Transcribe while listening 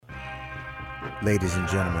Ladies and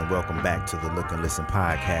gentlemen, welcome back to the Look and Listen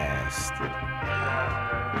podcast.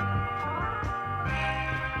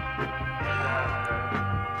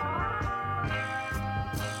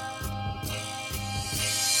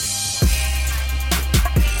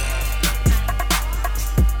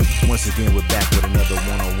 Once again, we're back with another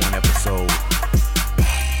one-on-one episode.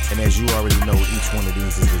 And as you already know, each one of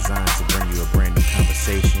these is designed to bring you a brand new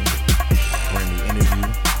conversation, brand new interview,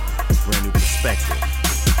 brand new perspective.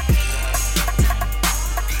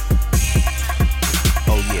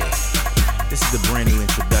 Oh yeah, this is the brand new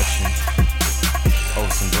introduction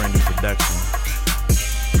of some brand new production.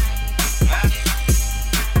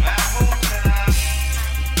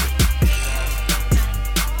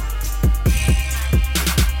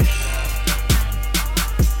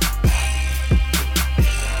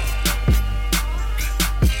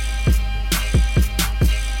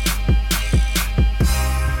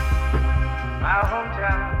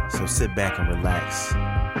 So sit back and relax.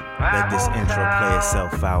 Let this intro play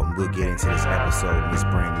itself out and we'll get into this episode and this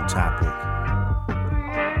brand new topic.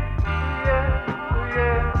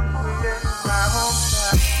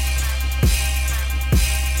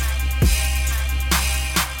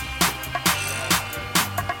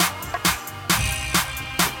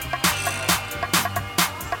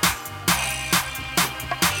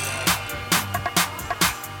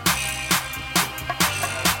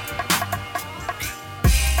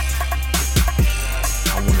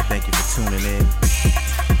 Tuning in.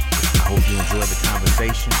 I hope you enjoy the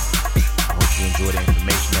conversation. I hope you enjoy the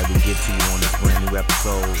information that we give to you on this brand new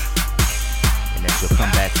episode, and that you'll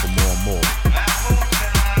come back for more and more.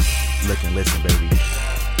 Look and listen, baby.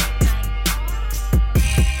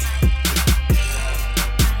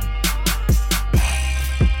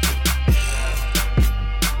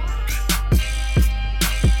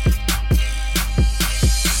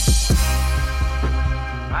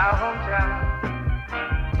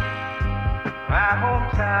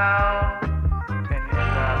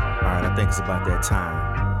 Alright, I think it's about that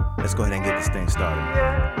time. Let's go ahead and get this thing started.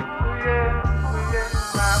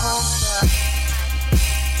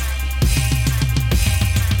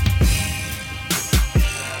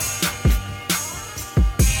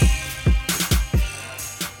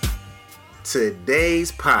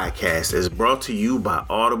 Today's podcast is brought to you by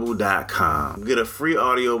Audible.com. Get a free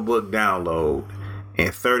audiobook download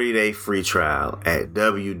and 30-day free trial at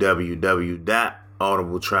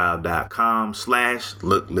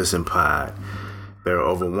www.audibletrial.com/LookListenPod. There are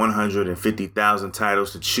over 150,000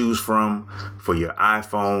 titles to choose from for your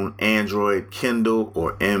iPhone, Android, Kindle,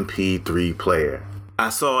 or MP3 player. I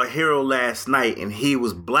saw a hero last night and he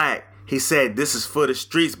was black. He said, "This is for the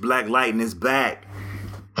streets, Black Lightning is back."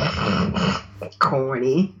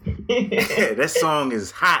 Corny. That song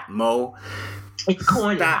is hot, Mo. It's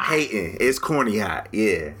corny. Stop hating. It's corny hot.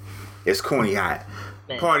 Yeah. It's corny hot.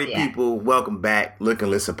 Party people, welcome back. Look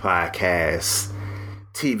and Listen podcast.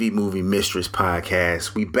 TV Movie Mistress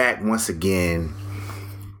podcast. We back once again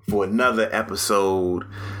for another episode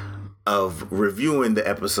of reviewing the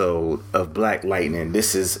episode of Black Lightning.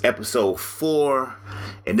 This is episode 4,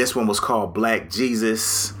 and this one was called Black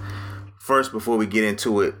Jesus. First, before we get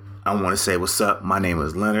into it, I want to say what's up. My name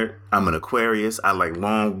is Leonard. I'm an Aquarius. I like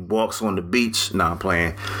long walks on the beach. Nah, I'm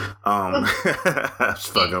playing. Just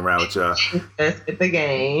fucking around with y'all. That's the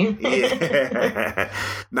game. Yeah.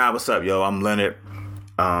 Nah, what's up, yo? I'm Leonard.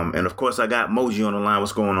 And of course, I got Moji on the line.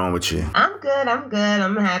 What's going on with you? I'm good.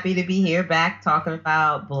 I'm happy to be here back talking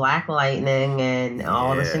about Black Lightning and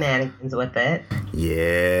all the shenanigans with it.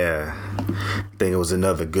 Yeah. I think it was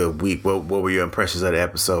another good week. What were your impressions of the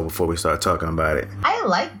episode before we start talking about it? I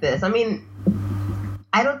like this. I mean,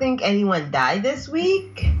 I don't think anyone died this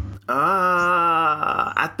week.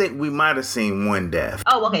 I think we might have seen one death.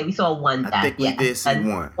 Oh, okay. We saw one death. I think we did see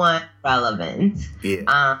one. One relevant.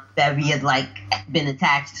 Yeah. That we had been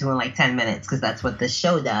attached to in 10 minutes because that's what the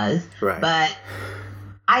show does. Right. But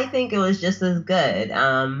I think it was just as good.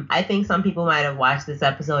 I think some people might have watched this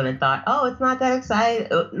episode and thought, oh, it's not that exciting.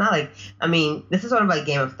 This is sort of like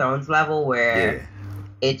Game of Thrones level where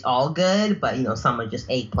it's all good, but, some are just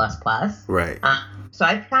A++. Right. So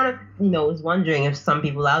I kind of, was wondering if some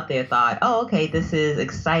people out there thought, oh, okay, this is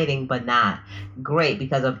exciting, but not great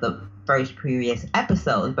because of the first previous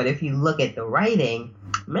episodes. But if you look at the writing,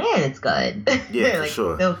 man, it's good. Yeah, for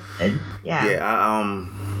sure. Still good. Yeah. Yeah,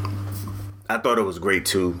 I thought it was great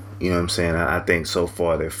too. You know what I'm saying? I think so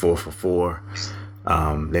far they're 4 for 4.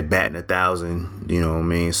 They're batting 1,000. You know what I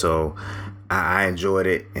mean? So I enjoyed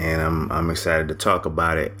it, and I'm excited to talk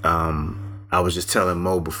about it. I was just telling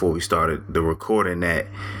Mo before we started the recording that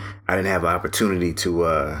I didn't have an opportunity to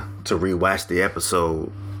rewatch the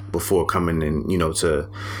episode before coming in, to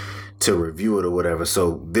to review it or whatever.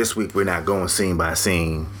 So this week we're not going scene by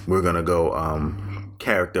scene. We're gonna go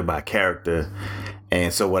character by character.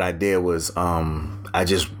 And so what I did was I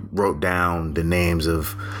just wrote down the names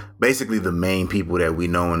of basically the main people that we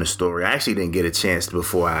know in the story. I actually didn't get a chance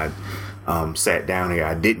before I sat down here.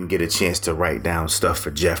 I didn't get a chance to write down stuff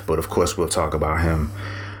for Jeff, but of course we'll talk about him.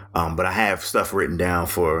 But I have stuff written down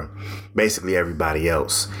for basically everybody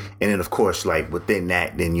else. And then, of course, like within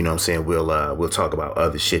that, then, you know what I'm saying, we'll talk about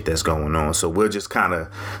other shit that's going on. So we'll just kind of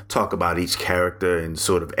talk about each character and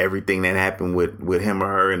sort of everything that happened with him or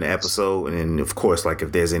her in the episode. And then, of course, like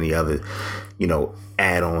if there's any other, you know,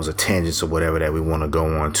 add-ons or tangents or whatever that we want to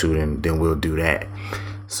go on to, then we'll do that.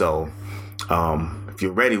 So, if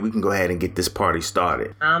you're ready, we can go ahead and get this party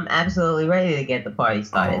started. I'm absolutely ready to get the party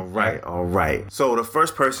started. All right. So the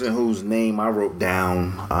first person whose name I wrote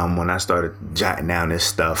down when I started jotting down this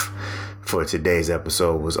stuff for today's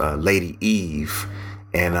episode was Lady Eve.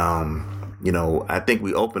 And, you know, I think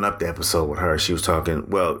we opened up the episode with her. She was talking,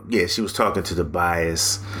 she was talking to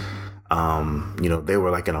Tobias. You know, they were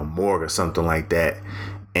like in a morgue or something like that.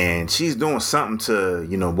 And she's doing something to,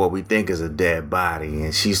 you know, what we think is a dead body.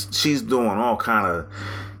 And she's doing all kind of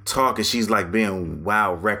talking. She's like being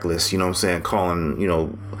wild reckless, you know what I'm saying? Calling, you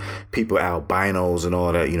know, people albinos and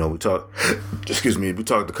all that. You know, we talked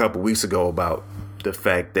a couple weeks ago about the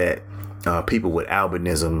fact that people with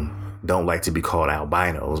albinism don't like to be called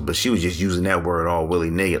albinos, but she was just using that word all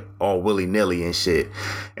willy-nilly and shit.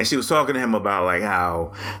 And she was talking to him about like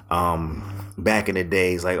how back in the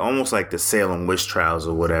days, like almost like the Salem witch trials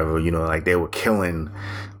or whatever, you know, like they were killing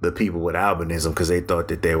the people with albinism because they thought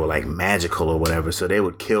that they were like magical or whatever. So they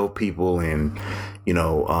would kill people and, you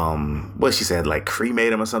know, what she said, like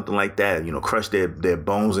cremate them or something like that, you know, crush their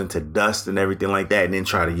bones into dust and everything like that, and then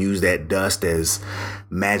try to use that dust as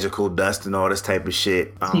magical dust and all this type of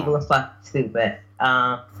shit. People are fucking stupid.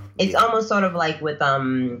 It's almost sort of like with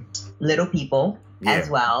Little People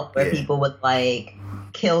as well, where people would like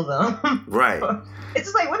kill them. Right. It's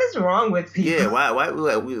just like, what is wrong with people? Yeah, why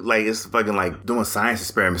we like it's fucking like doing science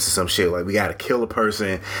experiments or some shit. Like we gotta kill a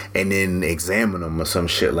person and then examine them or some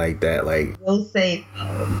shit like that. Like we'll say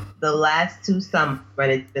the last two summers when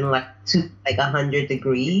it's been like 100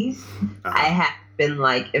 degrees, I have been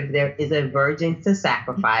like, if there is a virgin to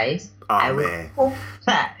sacrifice, I would cook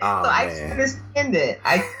that. I can understand it.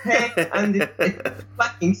 I can't understand. It's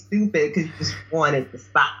fucking stupid because you just want it to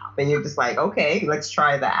stop. And you're just like, okay, let's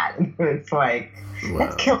try that. And it's like,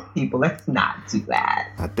 let's kill people. Let's not do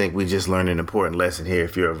that. I think we just learned an important lesson here.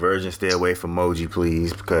 If you're a virgin, stay away from Moji,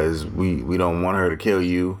 please, because we don't want her to kill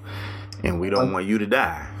you. And we don't want you to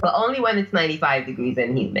die. But only when it's 95 degrees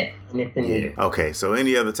and humid. And it's in New York. Okay, so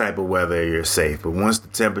any other type of weather, you're safe. But once the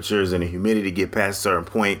temperatures and the humidity get past a certain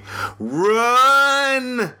point,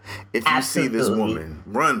 run! If you see this woman,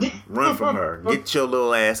 run from her. Get your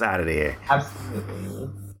little ass out of there. Absolutely.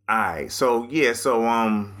 All right, so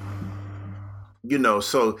you know,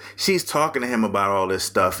 so she's talking to him about all this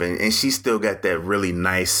stuff, and she's still got that really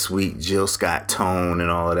nice, sweet Jill Scott tone and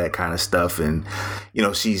all of that kind of stuff. And, you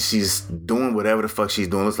know, she's doing whatever the fuck she's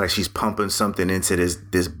doing. Looks like she's pumping something into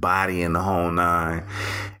this body and the whole nine.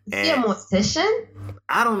 Is she a mortician?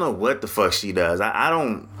 I don't know what the fuck she does.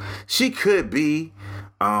 She could be.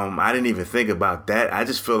 I didn't even think about that. I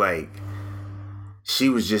just feel like she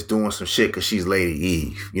was just doing some shit because she's Lady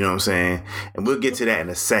Eve. You know what I'm saying? And we'll get to that in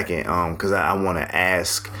a second because I want to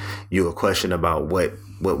ask you a question about what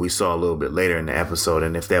we saw a little bit later in the episode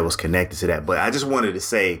and if that was connected to that. But I just wanted to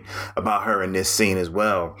say about her in this scene as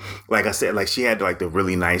well. Like I said, like she had like the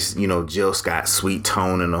really nice, you know, Jill Scott sweet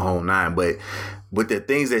tone and the whole nine. But with the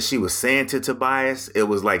things that she was saying to Tobias, it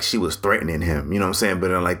was like she was threatening him. You know what I'm saying?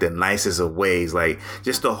 But in like the nicest of ways. Like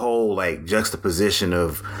just the whole like juxtaposition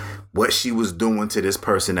of what she was doing to this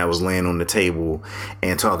person that was laying on the table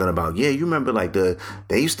and talking about, yeah, you remember like they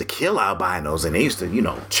used to kill albinos and they used to, you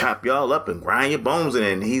know, chop y'all up and grind your bones.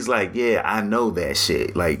 And he's like, yeah, I know that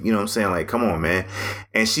shit. Like, you know what I'm saying? Like, come on, man.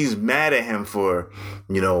 And she's mad at him for,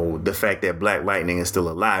 you know, the fact that Black Lightning is still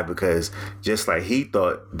alive, because just like he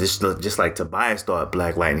thought, just like Tobias thought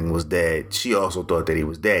Black Lightning was dead, she also thought that he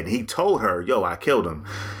was dead. And he told her, yo, I killed him.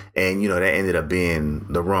 And, you know, that ended up being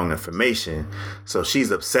the wrong information. So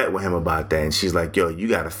she's upset with him about that. And she's like, yo, you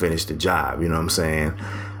got to finish the job. You know what I'm saying?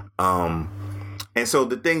 And so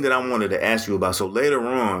the thing that I wanted to ask you about, so later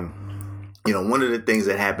on, you know, one of the things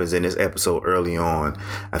that happens in this episode early on,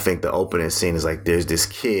 I think the opening scene is like there's this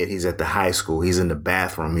kid. He's at the high school. He's in the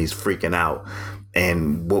bathroom. He's freaking out.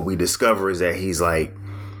 And what we discover is that he's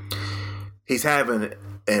having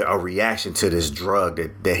a reaction to this drug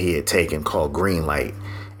that he had taken called Green Light.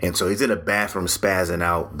 And so he's in a bathroom spazzing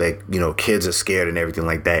out. They, kids are scared and everything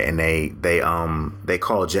like that. And they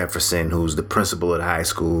call Jefferson, who's the principal of the high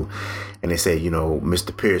school, and they say,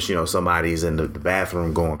 Mr. Pierce, somebody's in the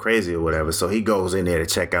bathroom going crazy or whatever. So he goes in there to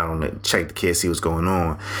check the kids, see what's going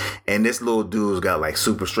on. And this little dude's got like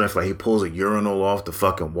super strength. Like he pulls a urinal off the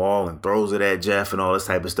fucking wall and throws it at Jeff and all this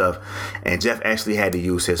type of stuff. And Jeff actually had to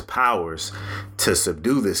use his powers to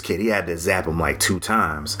subdue this kid. He had to zap him like 2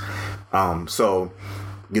 times. And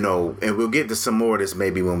we'll get to some more of this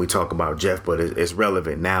maybe when we talk about Jeff, but it's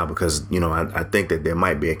relevant now because, I think that there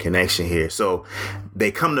might be a connection here. So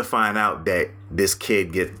they come to find out that this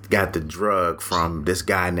kid got the drug from this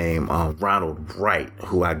guy named Ronald Wright,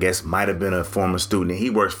 who I guess might have been a former student. He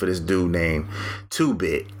works for this dude named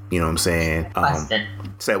 2-Bit. You know what I'm saying? Question.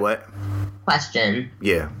 Say what? Question.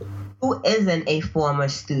 Yeah. Who isn't a former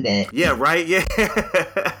student? Yeah, right? Yeah.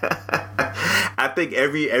 I think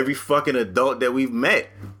every fucking adult that we've met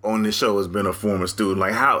on this show has been a former student.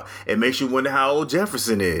 Like, how it makes you wonder how old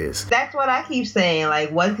Jefferson is. That's what I keep saying. Like,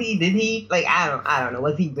 did he like, I don't know,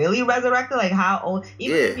 was he really resurrected? Like, how old?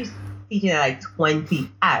 Even if he's teaching at like 20,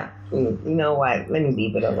 you know what, let me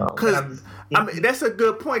leave it alone. I mean, that's a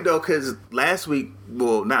good point though, because not last week,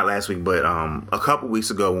 but a couple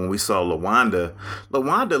weeks ago when we saw LaWanda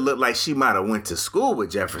looked like she might have went to school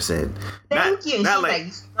with Jefferson. Thank you. She's like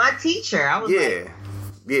my teacher. I was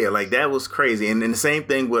yeah, like that was crazy. And the same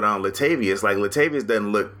thing with Latavius. Like Latavius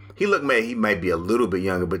doesn't look. He might be a little bit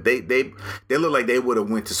younger, but they look like they would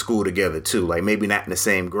have went to school together too. Like maybe not in the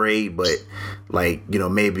same grade, but like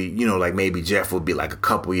maybe Jeff would be like a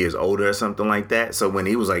couple years older or something like that. So when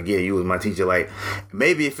he was like, yeah, you was my teacher, like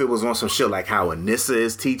maybe if it was on some shit like how Anissa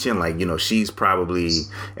is teaching, like she's probably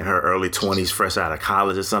in her early 20s, fresh out of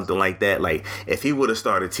college or something like that. Like if he would have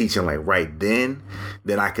started teaching like right then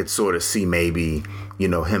I could sort of see maybe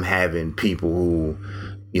him having people who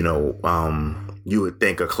you would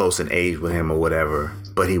think are close in age with him or whatever,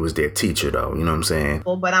 but he was their teacher though, you know what I'm saying?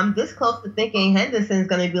 Well, but I'm this close to thinking Henderson's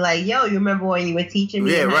gonna be like, yo, you remember when you were teaching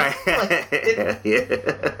me? Yeah, right.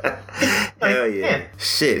 Yeah. Hell yeah.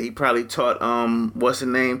 Shit, he probably taught what's her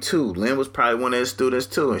name too. Lynn was probably one of his students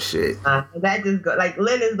too and shit. That just like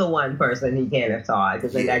Lynn is the one person he can't have taught.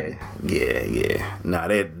 Yeah. Nah,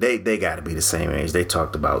 they gotta be the same age. They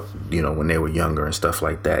talked about, when they were younger and stuff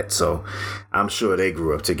like that. So I'm sure they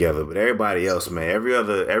grew up together. But everybody else, man, every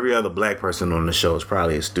other black person on the show is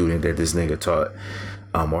probably a student that this nigga taught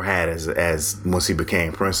or had as once he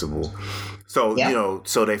became principal. So,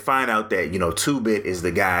 so they find out that, 2-Bit is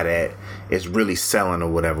the guy that is really selling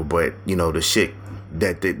or whatever. But, the shit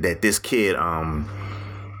that this kid,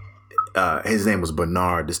 his name was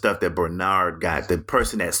Bernard. The stuff that Bernard got, the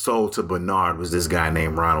person that sold to Bernard was this guy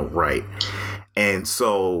named Ronald Wright. And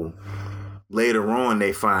so later on,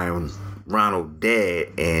 they find Ronald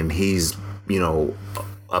dead, and he's,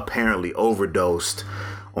 apparently overdosed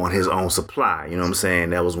on his own supply. You know what I'm saying?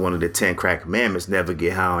 That was one of the 10 crack commandments, never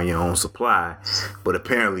get high on your own supply. But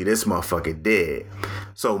apparently this motherfucker dead.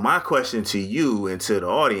 So my question to you and to the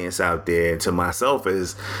audience out there and to myself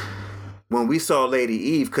is, when we saw Lady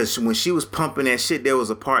Eve, because when she was pumping that shit, there was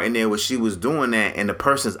a part in there where she was doing that and the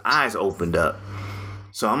person's eyes opened up.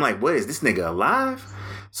 So I'm like, what, is this nigga alive?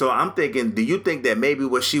 So I'm thinking, do you think that maybe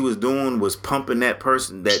what she was doing was pumping that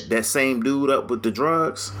person, that same dude up with the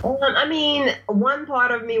drugs? I mean, one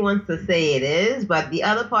part of me wants to say it is, but the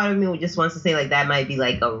other part of me just wants to say like that might be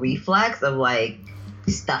like a reflex of like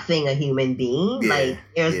stuffing a human being. Like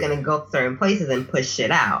air's gonna go certain places and push shit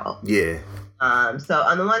out. Yeah. So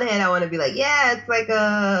on the one hand, I want to be like, yeah, it's like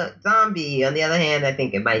a zombie. On the other hand, I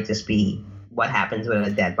think it might just be what happens with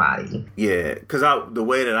a dead body. Yeah, because the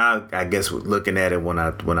way that I guess was looking at it when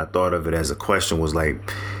I thought of it as a question was like,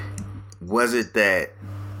 was it that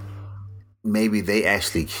maybe they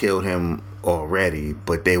actually killed him already,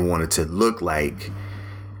 but they wanted to look like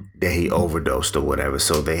that he overdosed or whatever,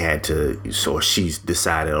 so they had to, so she's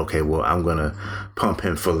decided, okay, well, I'm gonna pump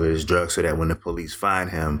him full of this drug so that when the police find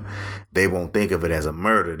him, they won't think of it as a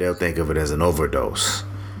murder, they'll think of it as an overdose.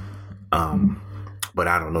 But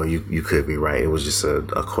I don't know, you could be right. It was just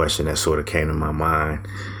a question that sort of came to my mind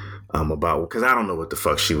about, because I don't know what the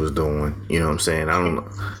fuck she was doing. You know what I'm saying? I don't know.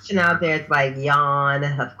 Out there, it's like yawn.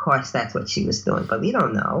 Of course, that's what she was doing, but we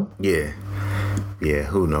don't know. Yeah,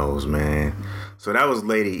 who knows, man? So that was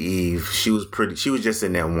Lady Eve. She was just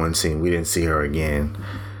in that one scene. We didn't see her again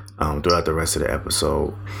throughout the rest of the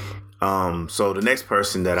episode. So the next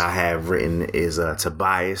person that I have written is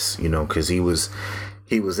Tobias, because he was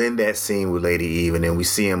in that scene with Lady Eve, and then we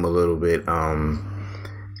see him a little bit, a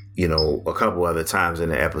couple other times in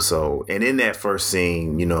the episode. And in that first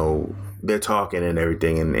scene, they're talking and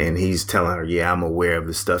everything, and he's telling her, yeah, I'm aware of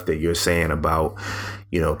the stuff that you're saying about,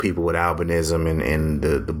 people with albinism and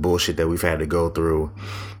the bullshit that we've had to go through.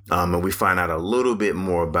 And we find out a little bit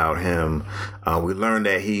more about him. We learned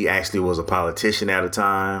that he actually was a politician at a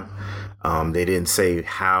time. They didn't say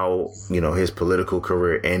how, his political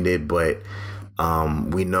career ended, but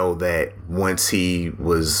we know that once he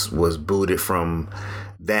was booted from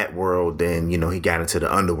that world, then, he got into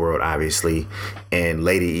the underworld, obviously. And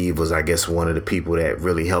Lady Eve was, I guess, one of the people that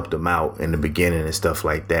really helped him out in the beginning and stuff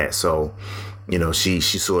like that. So, she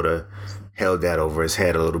sort of held that over his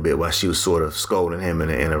head a little bit while she was sort of scolding him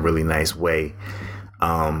in a really nice way.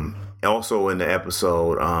 Also in the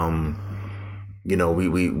episode,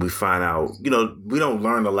 we find out, we don't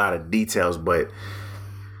learn a lot of details, but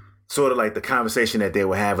sort of like the conversation that they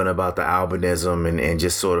were having about the albinism and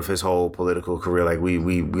just sort of his whole political career. Like we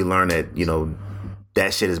learned that,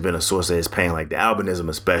 that shit has been a source of his pain. Like the albinism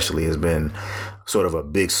especially has been sort of a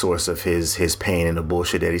big source of his pain and the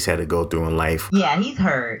bullshit that he's had to go through in life. Yeah, he's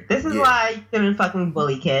hurt. This is why you shouldn't fucking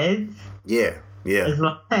bully kids. Yeah. It's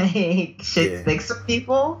like shit sticks with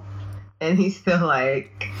people. And he's still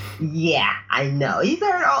like, yeah, I know. He's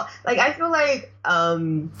heard all, like, I feel like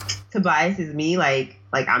Tobias is me, like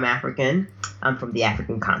I'm African. I'm from the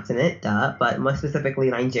African continent, but more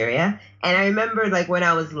specifically Nigeria. And I remember, like, when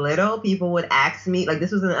I was little, people would ask me, like,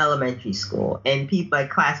 this was in elementary school, and people,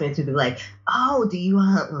 like, classmates would be like, oh, do you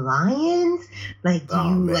hunt lions? Like, do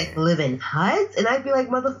you, like, live in huts? And I'd be like,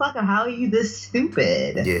 motherfucker, how are you this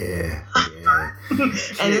stupid? Yeah.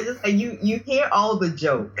 And it's just like, you hear all the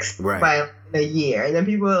jokes by a year, and then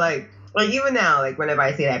people are like even now, like whenever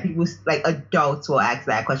I say that, people like adults will ask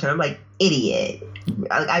that question. I'm like, idiot.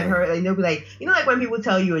 Like I've heard, like they'll be like, like when people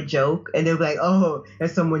tell you a joke and they'll be like, oh,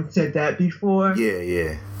 has someone said that before?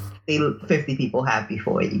 Yeah. 50 people have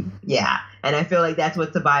before you. Yeah. And I feel like that's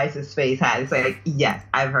what Tobias's face had. It's like, yes,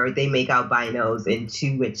 I've heard they make albinos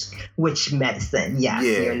into witch medicine. Yes,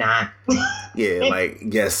 you're not. Yeah, like,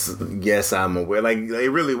 yes, I'm aware. Like, it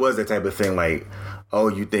really was that type of thing, like, oh,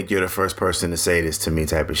 you think you're the first person to say this to me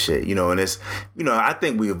type of shit. And it's, I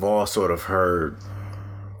think we've all sort of heard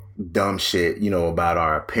dumb shit, about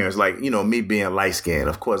our appearance. Like, me being light skinned.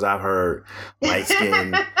 Of course, I've heard light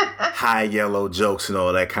skinned, high yellow jokes and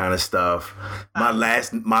all that kind of stuff. My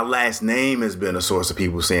last name has been a source of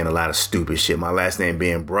people saying a lot of stupid shit. My last name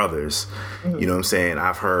being Brothers. Mm-hmm. You know what I'm saying?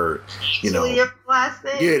 I've heard, your last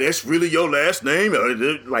name? Yeah, that's really your last name.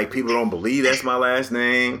 Like, people don't believe that's my last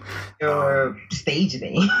name. Your stage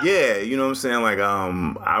name. Yeah, you know what I'm saying? Like,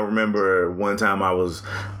 I remember one time I was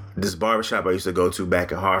this barbershop I used to go to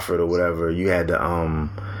back in Hartford or whatever. You had to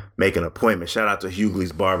make an appointment. Shout out to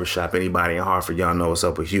Hughley's Barbershop. Anybody in Hartford, y'all know what's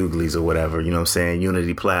up with Hughley's or whatever. You know what I'm saying?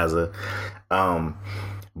 Unity Plaza.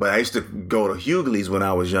 But I used to go to Hughley's when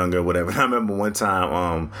I was younger or whatever. And I remember one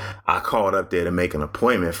time I called up there to make an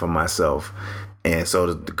appointment for myself. And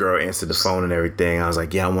so the girl answered the phone and everything. I was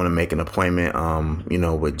like, yeah, I want to make an appointment,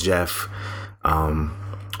 with Jeff.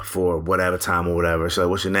 For whatever time or whatever. So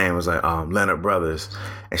what's your name? I was like, Leonard Brothers.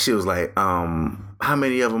 And she was like, how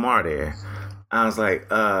many of them are there? I was like,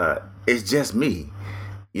 it's just me.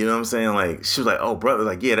 You know what I'm saying? Like, she was like, oh, brother.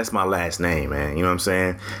 Like, yeah, that's my last name, man. You know what I'm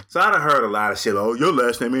saying? So I done heard a lot of shit. Oh, your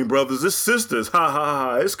last name ain't brothers, it's sisters. Ha, ha,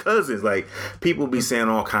 ha. It's cousins. Like, people be saying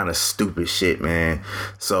all kind of stupid shit, man.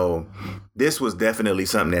 So this was definitely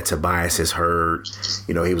something that Tobias has heard,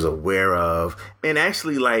 he was aware of. And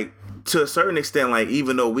actually, like, to a certain extent, like,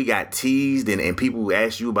 even though we got teased and people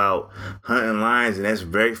asked you about hunting lions, and that's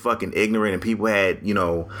very fucking ignorant, and people had,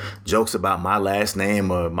 jokes about my last name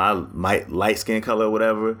or my light skin color or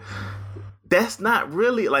whatever, that's not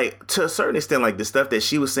really, like, to a certain extent, like, the stuff that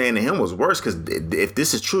she was saying to him was worse, because if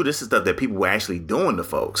this is true, this is stuff that people were actually doing to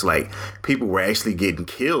folks. Like, people were actually getting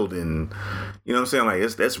killed, and, you know what I'm saying? Like,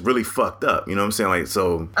 that's really fucked up. You know what I'm saying? Like,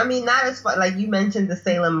 so... I mean, not as far, like, you mentioned the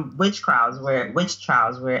Salem witch trials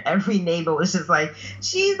where every neighbor was just like,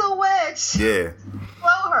 she's a witch! Yeah.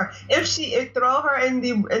 Throw her. Throw her in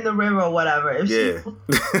the river or whatever. If she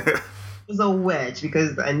was a witch,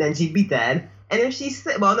 and then she'd be dead. And if she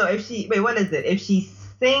if she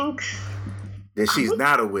sinks, then she's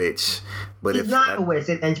not a witch. But she's not a witch,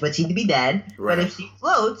 but she'd be dead. Right. But if she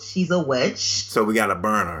floats, she's a witch. So we gotta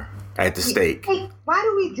burn her at the stake. Hey, why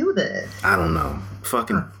do we do this? I don't know.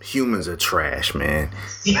 Fucking humans are trash, man.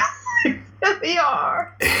 Yeah, they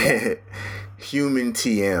are. Humans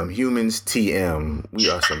TM. We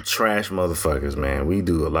are some trash motherfuckers, man. We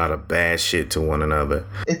do a lot of bad shit to one another.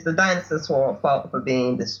 It's the dinosaurs' fault for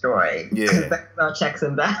being destroyed. Yeah. That's no checks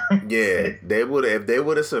and balances. Yeah, if they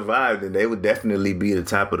would have survived, then they would definitely be the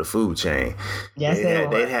top of the food chain. Yes,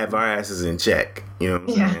 they'd have our asses in check. You know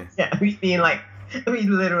what I'm saying? Yeah. We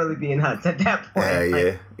literally being hunts at that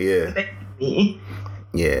point.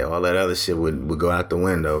 Yeah, all that other shit would go out the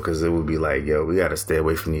window because it would be like, yo, we got to stay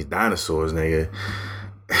away from these dinosaurs, nigga.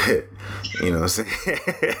 You know what I'm saying?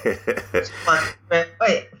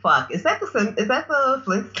 Wait, fuck. Is that the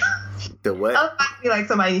Flintstones? The what? I feel like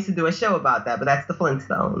somebody needs to do a show about that, but that's the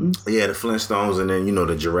Flintstones. Yeah, the Flintstones, and then,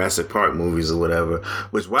 the Jurassic Park movies or whatever.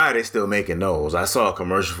 Which, why are they still making those? I saw a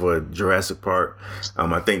commercial for Jurassic Park,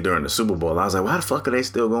 I think during the Super Bowl. I was like, why the fuck are they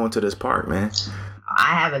still going to this park, man?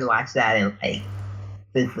 I haven't watched that in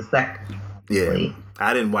since the second. Yeah,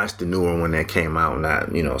 I didn't watch the newer one that came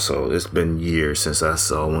out. So it's been years since I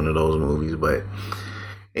saw one of those movies. But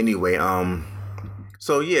anyway,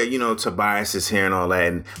 so yeah, Tobias is here and all that,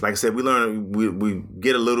 and like I said, we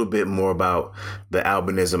get a little bit more about the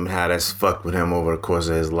albinism, how that's fucked with him over the course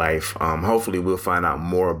of his life. Hopefully, we'll find out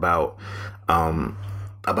more about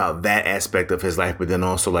that aspect of his life, but then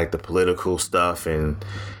also like the political stuff and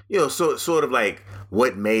sort of like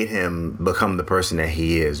what made him become the person that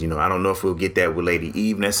he is. I don't know if we'll get that with Lady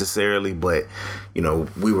Eve necessarily, but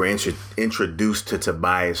we were introduced to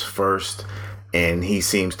Tobias first, and he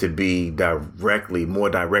seems to be more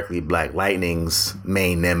directly Black Lightning's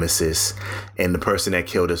main nemesis and the person that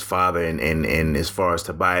killed his father. And as far as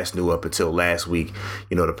Tobias knew up until last week,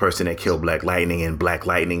 the person that killed Black Lightning, and Black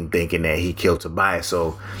Lightning thinking that he killed Tobias.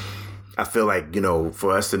 So I feel like,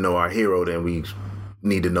 for us to know our hero, then we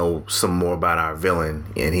need to know some more about our villain,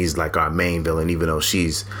 and he's like our main villain, even though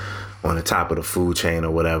she's on the top of the food chain or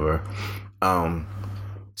whatever.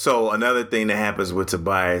 So another thing that happens with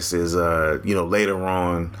Tobias is, later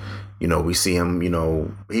on, we see him,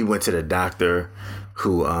 he went to the doctor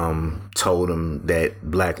who told him that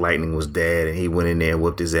Black Lightning was dead, and he went in there and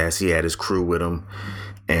whooped his ass. He had his crew with him,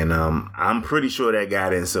 and I'm pretty sure that guy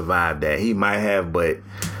didn't survive that. He might have, but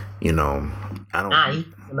I don't. He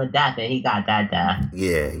owed him a death, and he got that death.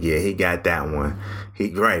 Yeah, he got that one. He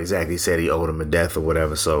said he owed him a death or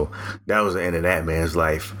whatever. So that was the end of that man's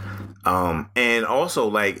life. And also,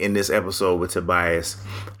 like, in this episode with Tobias,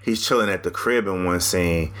 he's chilling at the crib in one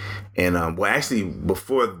scene, and actually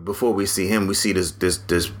before we see him, we see this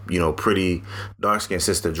pretty dark-skinned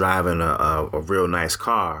sister driving a real nice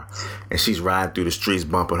car, and she's riding through the streets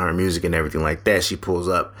bumping her music and everything like that. She pulls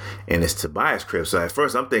up, and it's Tobias' crib. So at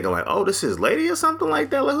first I'm thinking like, oh, this is lady or something like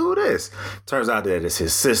that. Like, who this? Turns out that it's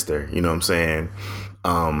his sister. You know what I'm saying?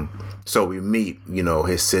 So we meet,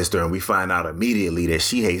 his sister, and we find out immediately that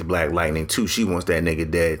she hates Black Lightning too. She wants that nigga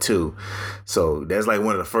dead too. So that's like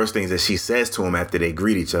one of the first things that she says to him after they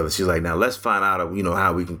greet each other. She's like, now let's find out,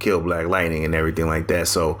 how we can kill Black Lightning and everything like that.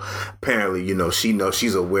 So apparently,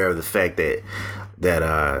 she's aware of the fact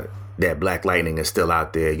that Black Lightning is still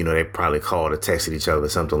out there. They probably called or texted each other or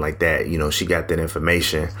something like that. She got that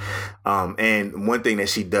information. And one thing that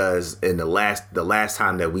she does in the last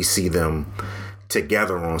time that we see them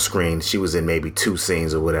together on screen, she was in maybe 2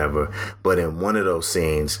 scenes or whatever, but in one of those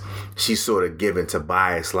scenes, she's sort of giving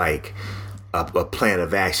Tobias like a plan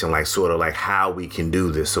of action, like sort of like how we can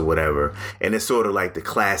do this or whatever. And it's sort of like the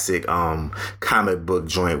classic comic book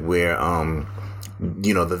joint where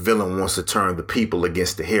the villain wants to turn the people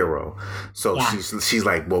against the hero. So she's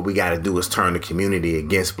like, what we got to do is turn the community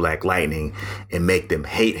against Black Lightning and make them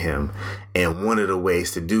hate him. And one of the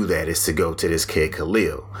ways to do that is to go to this kid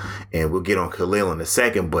Khalil. And we'll get on Khalil in a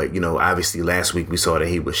second. But, obviously last week we saw that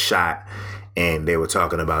he was shot, and they were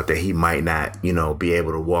talking about that he might not, be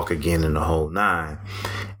able to walk again in the whole 9.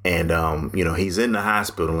 And, he's in the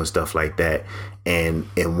hospital and stuff like that. And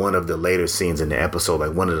in one of the later scenes in the episode,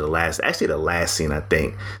 like one of the last scene, I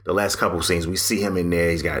think, the last couple scenes, we see him in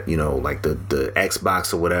there. He's got, like the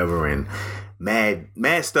Xbox or whatever. And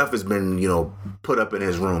mad stuff has been, put up in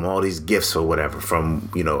his room, all these gifts or whatever from,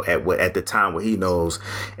 at the time what he knows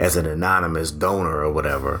as an anonymous donor or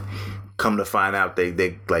whatever. Come to find out,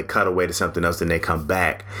 they like cut away to something else, and they come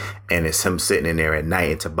back, and it's him sitting in there at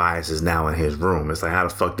night, and Tobias is now in his room. It's like, how the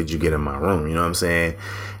fuck did you get in my room? You know what I'm saying?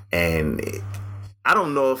 And I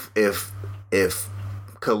don't know if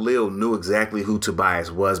Khalil knew exactly who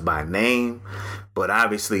Tobias was by name, but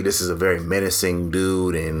obviously this is a very menacing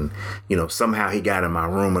dude, and somehow he got in my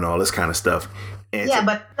room and all this kind of stuff. And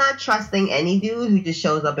but I'm not trusting any dude who just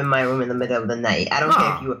shows up in my room in the middle of the night. I don't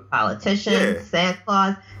care if you're a politician, Santa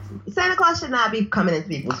Claus. Santa Claus should not be coming into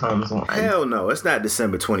people's homes on. Hell no, it's not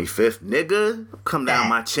December 25th, nigga. Come down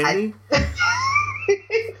my chimney.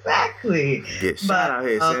 Exactly. Get shot out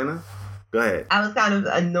here, Santa. Go ahead. I was kind of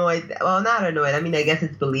annoyed. Well, not annoyed. I mean, I guess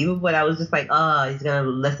it's believable, but I was just like, oh, he's going to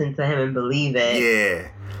listen to him and believe it. Yeah.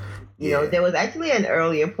 You know, there was actually an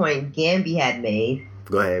earlier point Gamby had made.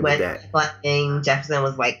 Go ahead with that. When Jefferson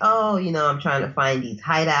was like, oh, you know, I'm trying to find these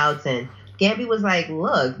hideouts. And Gamby was like,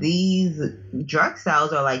 look, these drug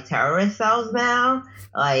cells are like terrorist cells now.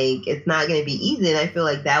 Like, it's not going to be easy. And I feel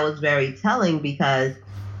like that was very telling because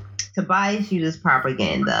Tobias uses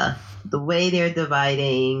propaganda. The way they're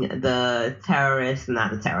dividing the terrorists, not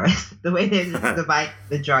the terrorists, the way they're dividing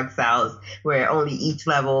the drug cells, where only each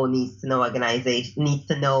level needs to know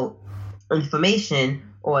information,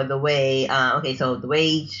 or the way, so the way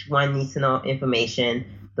each one needs to know information,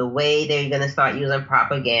 the way they're going to start using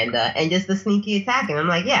propaganda, and just the sneaky attack. And I'm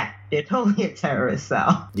like, yeah, they're totally a terrorist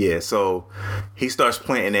cell. Yeah, so he starts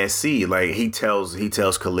planting that seed. Like, he tells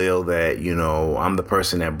Khalil that, you know, I'm the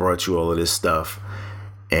person that brought you all of this stuff.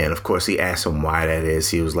 And of course, he asked him why that is.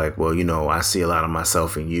 He was like, well, you know, I see a lot of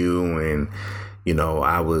myself in you. And, you know,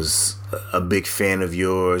 I was a big fan of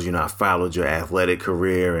yours. You know, I followed your athletic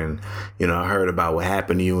career and, you know, I heard about what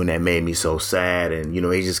happened to you and that made me so sad. And, you know,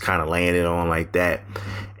 he just kind of laying it on like that.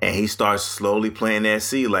 And he starts slowly planting that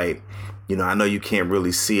seed. Like, you know, I know you can't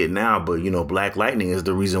really see it now, but, you know, Black Lightning is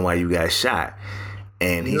the reason why you got shot.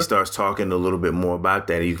 And he starts talking a little bit more about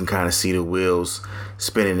that. And you can kind of see the wheels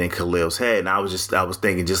spinning in Khalil's head. And I was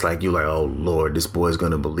thinking just like you, like, oh, Lord, this boy's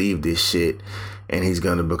going to believe this shit. And he's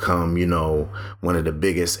going to become, you know, one of the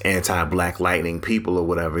biggest anti-Black Lightning people or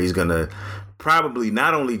whatever. He's going to probably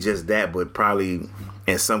not only just that, but probably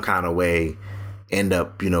in some kind of way end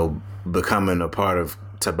up, you know, becoming a part of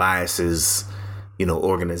Tobias's, you know,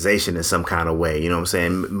 organization in some kind of way. You know what I'm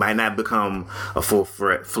saying? Might not become a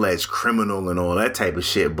full-fledged criminal and all that type of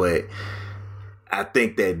shit, but I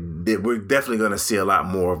think that we're definitely going to see a lot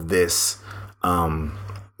more of this,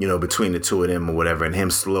 you know, between the two of them or whatever, and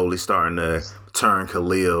him slowly starting to turn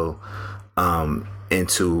Khalil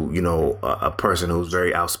into, you know, a person who's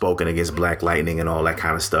very outspoken against Black Lightning and all that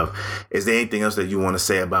kind of stuff. Is there anything else that you want to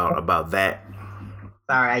say about that?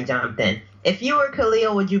 Sorry, I jumped in. If you were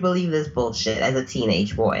Khalil, would you believe this bullshit as a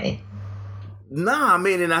teenage boy? Nah, I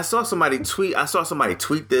mean, and I saw somebody tweet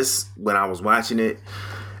this when I was watching it.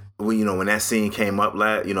 When that scene came up,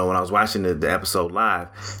 when I was watching the episode live,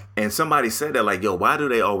 and somebody said that, like, yo, why do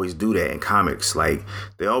they always do that in comics? Like,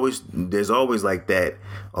 there's always like that,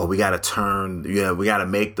 oh, we gotta we gotta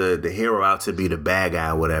make the hero out to be the bad guy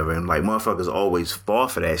or whatever, and like motherfuckers always fall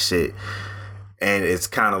for that shit. And it's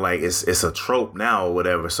kind of like it's a trope now or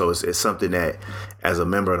whatever. So it's something that, as a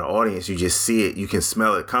member of the audience, you just see it, you can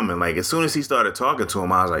smell it coming. Like, as soon as he started talking to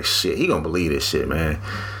him, I was like, shit, he gonna believe this shit, man.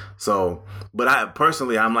 So, but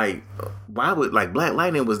I'm like, why would, like, Black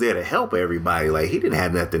Lightning was there to help everybody? Like, he didn't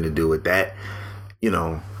have nothing to do with that, you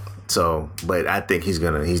know. So, but I think he's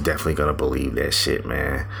definitely gonna believe that shit,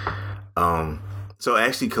 man. So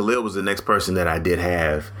actually, Khalil was the next person that I did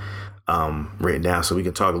have written down, so we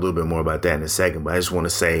can talk a little bit more about that in a second. But I just want to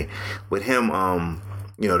say, with him,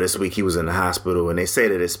 this week he was in the hospital, and they say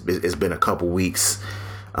that it's been a couple weeks.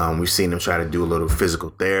 We've seen him try to do a little physical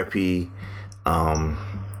therapy,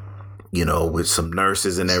 with some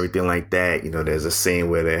nurses and everything like that. There's a scene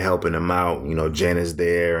where they're helping him out. Jen is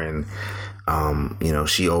there, and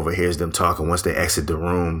she overhears them talking once they exit the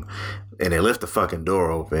room, and they lift the fucking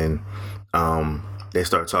door open. They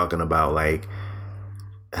start talking about, like,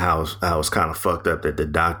 how it's kind of fucked up that the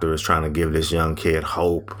doctor is trying to give this young kid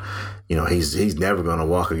hope. He's never going to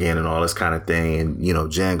walk again and all this kind of thing.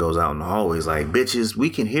 And, Jen goes out in the hallways like, bitches, we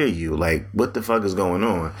can hear you. Like, what the fuck is going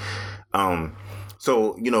on?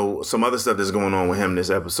 So, some other stuff that's going on with him this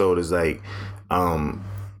episode is like,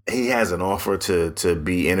 he has an offer to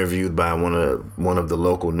be interviewed by one of the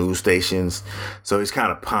local news stations. So he's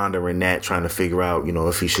kind of pondering that, trying to figure out,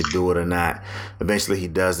 if he should do it or not. Eventually he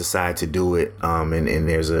does decide to do it. And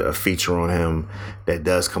there's a feature on him that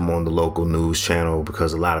does come on the local news channel,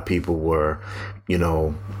 because a lot of people were,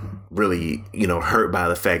 really, hurt by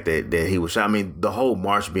the fact that he was shot. I mean, the whole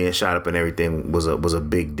march being shot up and everything was a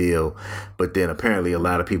big deal. But then apparently a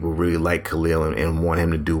lot of people really like Khalil and want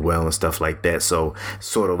him to do well and stuff like that. So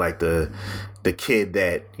sort of like the kid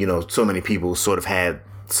that, so many people sort of had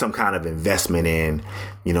some kind of investment in,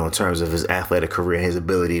 in terms of his athletic career and his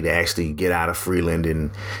ability to actually get out of Freeland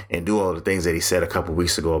and do all the things that he said a couple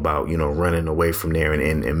weeks ago about, running away from there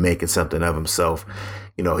and making something of himself.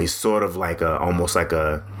 He's sort of like almost like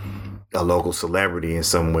a local celebrity in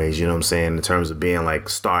some ways, you know what I'm saying, in terms of being like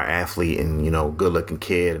star athlete and, good looking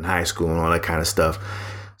kid in high school and all that kind of stuff.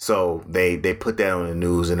 So they put that on the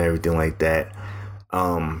news and everything like that.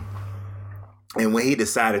 And when he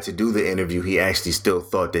decided to do the interview, he actually still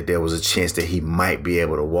thought that there was a chance that he might be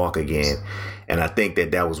able to walk again. And I think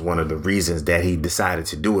that was one of the reasons that he decided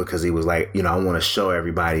to do it, because he was like, you know, I want to show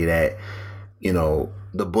everybody that, you know,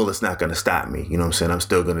 the bullet's not going to stop me. You know what I'm saying? I'm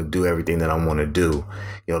still going to do everything that I want to do.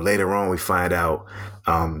 You know, later on we find out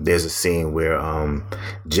there's a scene where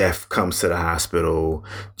Jeff comes to the hospital.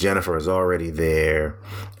 Jennifer is already there.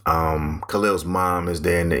 Khalil's mom is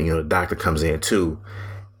there, and you know, the doctor comes in too.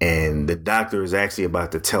 And the doctor is actually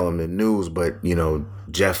about to tell him the news, but you know,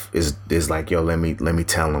 Jeff is like, yo, let me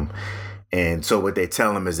tell him. And so what they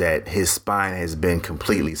tell him is that his spine has been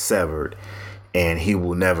completely severed and he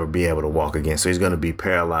will never be able to walk again. So he's going to be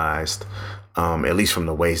paralyzed, at least from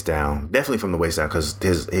the waist down. Definitely from the waist down, because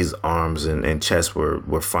his arms and chest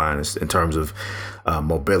were fine in terms of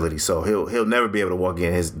mobility. So he'll never be able to walk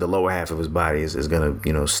again. The lower half of his body is going to,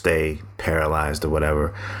 you know, stay paralyzed or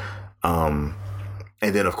whatever. And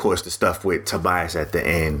then, of course, the stuff with Tobias at the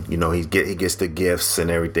end, you know, he gets the gifts and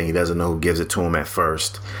everything. He doesn't know who gives it to him at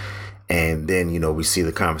first. And then, you know, we see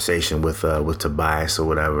the conversation with Tobias or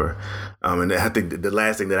whatever. And I think the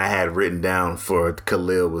last thing that I had written down for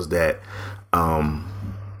Khalil was that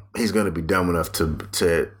he's going to be dumb enough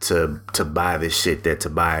to buy this shit that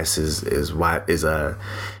Tobias is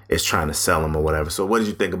trying to sell him or whatever. So what did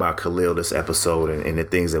you think about Khalil this episode and the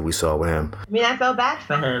things that we saw with him? I mean, I felt bad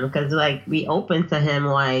for him because, like, we opened to him,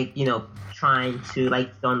 like, you know, trying to, like,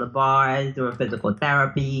 on the bars, doing physical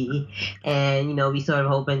therapy. And, you know, we sort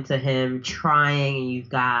of opened to him trying, and you've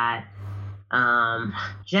got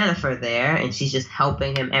Jennifer there, and she's just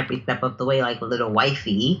helping him every step of the way, like a little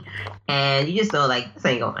wifey. And you just know, like, this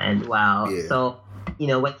ain't gonna end well. Yeah. So, you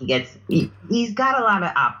know, when he's got a lot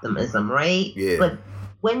of optimism, right? Yeah. But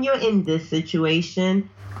when you're in this situation,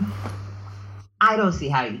 I don't see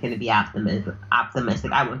how you're going to be optimistic.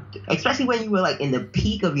 I would, especially when you were like in the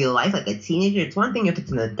peak of your life, like a teenager. It's one thing if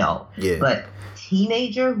it's an adult, but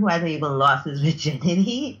teenager who hasn't even lost his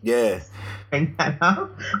virginity. Yeah, bring that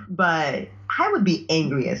up. But I would be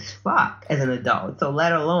angry as fuck as an adult. So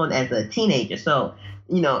let alone as a teenager. So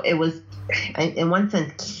you know, it was in one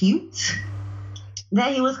sense cute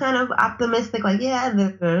that he was kind of optimistic, like, yeah,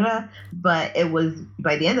 but it was,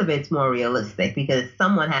 by the end of it, it's more realistic because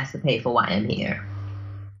someone has to pay for why I'm here.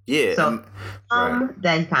 Yeah. So,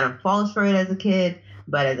 that he kind of falls for it as a kid,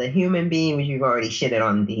 but as a human being, which you've already shitted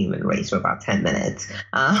on the human race for about 10 minutes,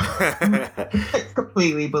 it's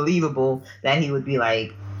completely believable that he would be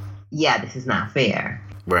like, yeah, this is not fair.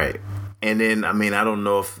 Right. And then, I mean, I don't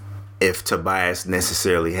know if Tobias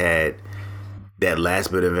necessarily had that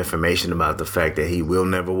last bit of information about the fact that he will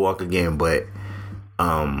never walk again, but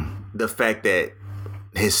the fact that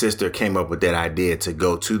his sister came up with that idea to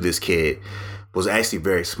go to this kid was actually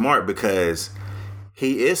very smart, because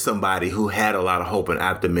he is somebody who had a lot of hope and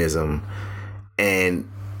optimism, and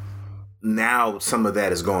now some of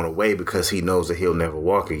that is going away because he knows that he'll never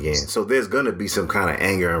walk again. So there's going to be some kind of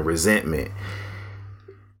anger and resentment.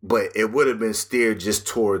 But it would have been steered just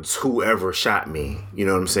towards whoever shot me. You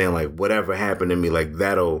know what I'm saying? Like, whatever happened to me, like,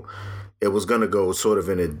 it was going to go sort of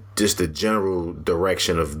in just a general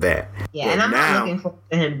direction of that. Yeah, but and I'm not looking forward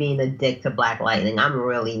to him being a dick to Black Lightning. I'm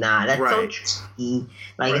really not. That's so tricky.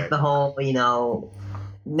 Like, it's the whole, you know,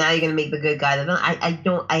 now you're going to make the good guy the villain.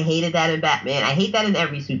 I hated that in Batman. I hate that in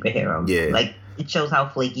every superhero. Yeah. Like, it shows how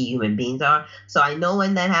flaky human beings are. So I know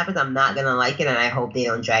when that happens, I'm not going to like it, and I hope they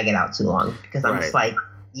don't drag it out too long. Because I'm just like,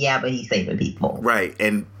 yeah, but he's saving people. Right.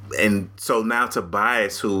 And so now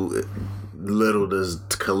Tobias, who little does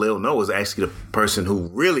Khalil know, is actually the person who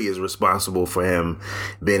really is responsible for him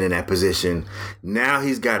being in that position. Now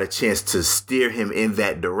he's got a chance to steer him in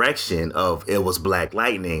that direction of it was Black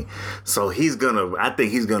Lightning. So I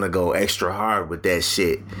think he's gonna go extra hard with that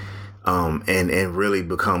shit, and really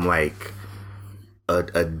become like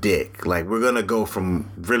a dick. Like, we're gonna go from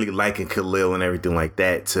really liking Khalil and everything like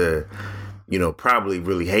that to, you know, probably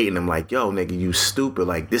really hating him, like, yo, nigga, you stupid.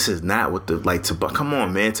 Like, this is not what come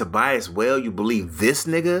on, man. Tobias Whale, you believe this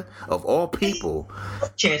nigga of all people?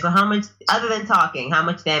 Cheers. So how much, other than talking, how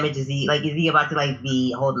much damage is he? Like, is he about to, like,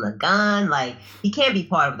 be holding a gun? Like, he can't be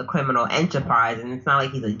part of the criminal enterprise, and it's not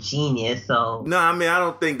like he's a genius, so. No, I mean, I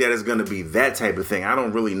don't think that it's going to be that type of thing. I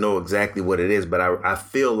don't really know exactly what it is, but I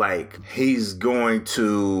feel like he's going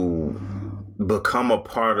to become a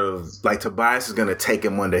part of, like, Tobias is going to take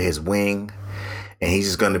him under his wing. And he's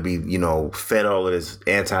just going to be, you know, fed all of this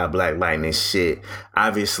anti-Black Lightning shit.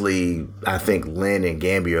 Obviously, I think Lynn and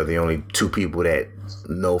Gambi are the only two people that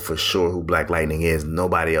know for sure who Black Lightning is.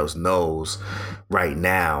 Nobody else knows right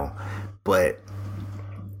now. But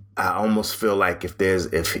I almost feel like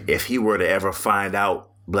if he were to ever find out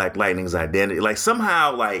Black Lightning's identity, like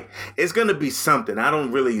somehow, like it's gonna be something. I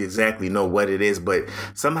don't really exactly know what it is, but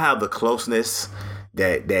somehow the closeness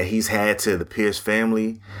that he's had to the Pierce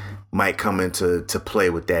family might come into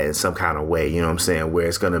play with that in some kind of way. You know what I'm saying? Where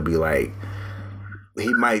it's gonna be like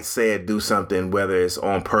he might say or do something, whether it's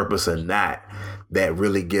on purpose or not, that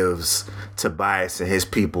really gives Tobias and his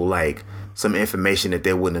people like some information that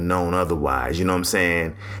they wouldn't have known otherwise. You know what I'm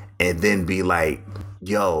saying? And then be like,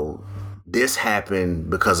 yo, this happened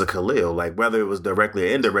because of Khalil. Like, whether it was directly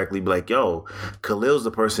or indirectly, be like, yo, Khalil's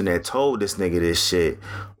the person that told this nigga this shit,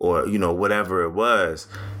 or, you know, whatever it was.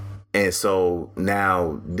 And so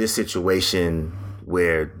now this situation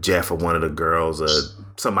where Jeff or one of the girls or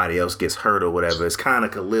somebody else gets hurt or whatever, it's kind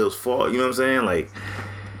of Khalil's fault. You know what I'm saying? Like,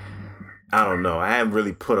 I don't know. I haven't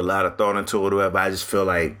really put a lot of thought into it or whatever. I just feel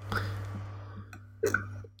like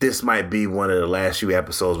this might be one of the last few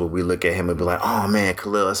episodes where we look at him and be like, oh man,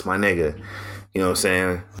 Khalil, that's my nigga. You know what I'm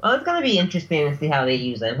saying? Well, it's going to be interesting to see how they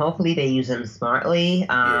use him. Hopefully they use him smartly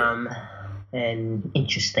and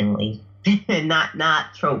interestingly.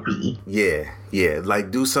 not tropey. Yeah. Like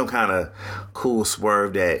do some kind of cool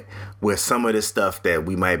swerve that where some of this stuff that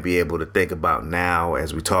we might be able to think about now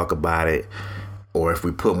as we talk about it, or if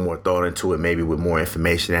we put more thought into it, maybe with more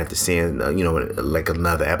information after seeing, you know, like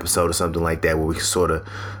another episode or something like that, where we can sort of,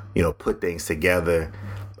 you know, put things together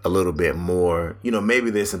a little bit more. You know, maybe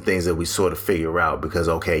there's some things that we sort of figure out because,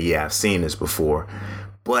 okay, yeah, I've seen this before.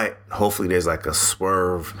 But hopefully there's like a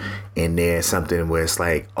swerve in there, something where it's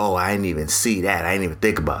like, oh, I didn't even see that. I didn't even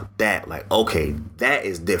think about that. Like, okay, that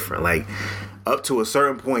is different. Like, up to a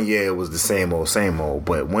certain point, yeah, it was the same old.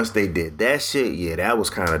 But once they did that shit, yeah, that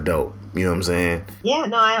was kind of dope. You know what I'm saying? Yeah,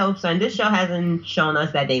 no, I hope so. And this show hasn't shown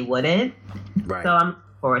us that they wouldn't. Right. So I'm looking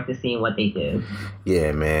forward to seeing what they do.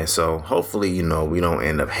 Yeah, man. So hopefully, you know, we don't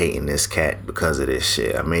end up hating this cat because of this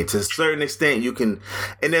shit. I mean, to a certain extent, you can,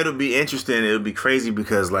 and it'll be interesting. It'll be crazy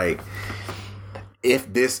because, like,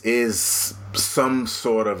 if this is some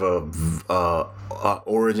sort of a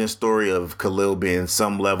origin story of Khalil being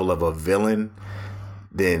some level of a villain,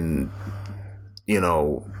 then, you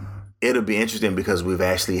know, it'll be interesting because we've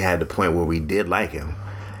actually had the point where we did like him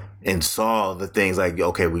and saw the things like,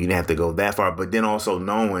 okay, we didn't have to go that far, but then also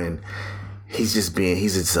knowing he's just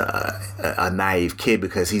a naive kid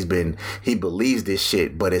because he believes this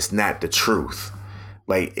shit, but it's not the truth.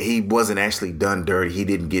 Like, he wasn't actually done dirty. He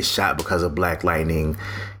didn't get shot because of Black Lightning.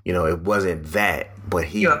 You know, it wasn't that, but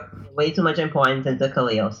he... You're way too much importance into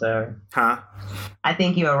Khalil, sir. Huh? I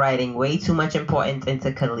think you're writing way too much importance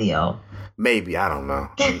into Khalil. Maybe. I don't know.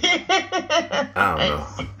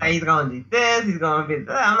 He's going to do this. He's going to be...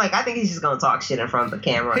 I'm like, I think he's just going to talk shit in front of the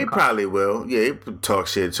camera. He probably will. Yeah, he talk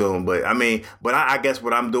shit to him. But, I mean, I guess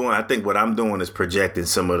what I'm doing, I think what I'm doing is projecting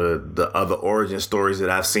some of the other origin stories that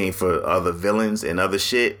I've seen for other villains and other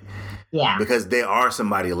shit. Yeah. Because there are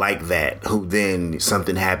somebody like that who then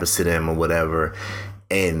something happens to them or whatever,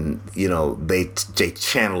 and, you know, they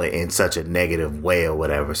channel it in such a negative way or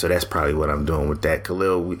whatever. So that's probably what I'm doing with that.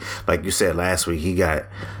 Khalil, like you said last week, he got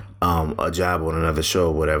a job on another show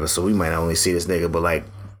or whatever. So we might only see this nigga, but like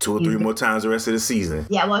 2 or 3 more times the rest of the season.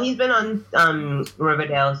 Yeah, well, he's been on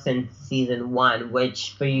Riverdale since season 1,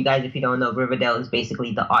 which, for you guys, if you don't know, Riverdale is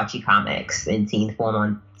basically the Archie comics in teen form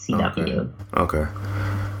on CW. Okay.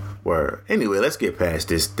 Word. Anyway, let's get past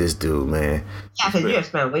this dude, man. Yeah, because you have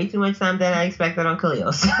spent way too much time than I expected on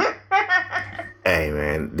Khalil. Hey,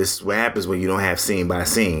 man, this is what happens when you don't have scene by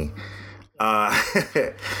scene.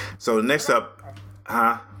 So next up,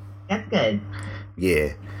 huh? That's good.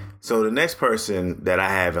 Yeah. So the next person that I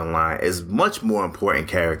have in line is much more important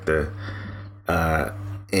character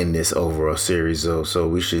in this overall series, though. So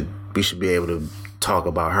we should be able to talk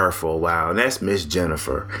about her for a while, and that's Miss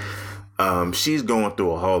Jennifer. She's going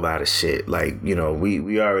through a whole lot of shit. Like, you know,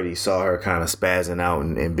 we already saw her kind of spazzing out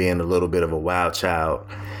and being a little bit of a wild child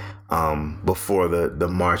before the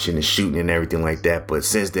marching and shooting and everything like that. But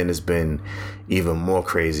since then, it's been even more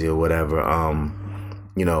crazy or whatever.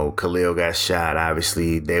 You know, Khalil got shot.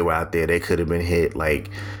 Obviously, they were out there. They could have been hit.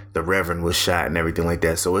 Like, the Reverend was shot and everything like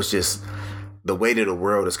that. So it's just the weight of the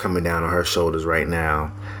world is coming down on her shoulders right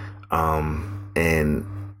now. And,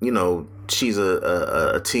 you know, she's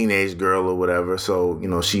a teenage girl or whatever, so, you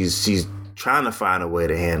know, she's trying to find a way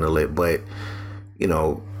to handle it, but, you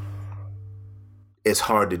know, it's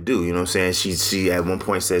hard to do. You know what I'm saying? She at one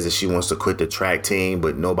point says that she wants to quit the track team,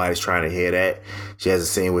 but nobody's trying to hear that. She has a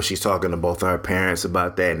scene where she's talking to both of her parents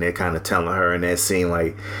about that, and they're kind of telling her in that scene,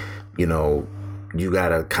 like, you know, you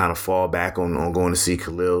gotta kind of fall back on going to see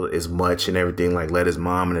Khalil as much and everything, like let his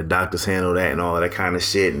mom and the doctors handle that and all of that kind of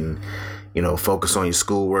shit. And focus on your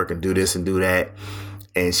schoolwork and do this and do that.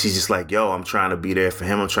 And she's just like, yo, I'm trying to be there for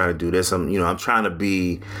him. I'm trying to do this. I'm trying to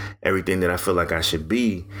be everything that I feel like I should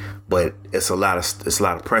be. But it's a lot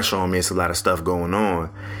of pressure on me. It's a lot of stuff going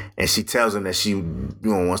on. And she tells him that she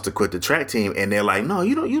wants to quit the track team. And they're like, no,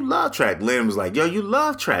 you love track. Lynn was like, yo, you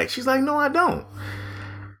love track. She's like, no, I don't.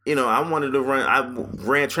 I wanted to run. I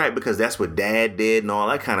ran track because that's what Dad did and all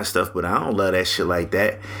that kind of stuff. But I don't love that shit like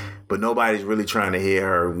that. But nobody's really trying to hear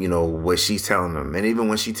her, what she's telling them. And even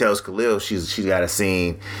when she tells Khalil, she's got a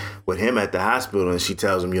scene with him at the hospital, and she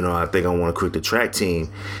tells him, I think I want to quit the track team.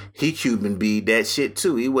 He Cuban beat that shit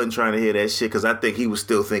too. He wasn't trying to hear that shit because I think he was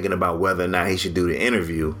still thinking about whether or not he should do the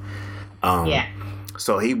interview.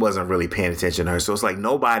 So he wasn't really paying attention to her. So it's like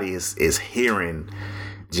nobody is hearing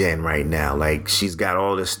Jen right now. Like, she's got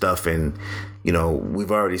all this stuff, and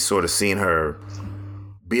we've already sort of seen her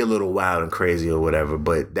be a little wild and crazy or whatever,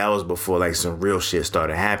 but that was before like some real shit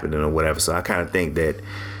started happening or whatever. So I kind of think that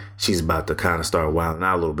she's about to kind of start wilding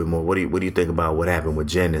out a little bit more. What do you think about what happened with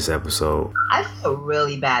Jen this episode? I feel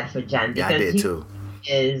really bad for Jen because I did too.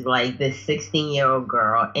 Is like this 16-year-old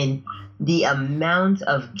girl, and the amount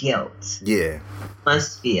of guilt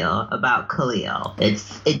must feel about Khalil.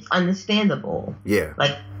 It's understandable. Yeah,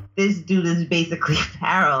 like this dude is basically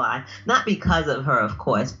paralyzed, not because of her, of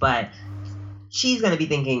course, but she's going to be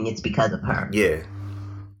thinking it's because of her. Yeah.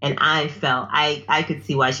 And I felt, I could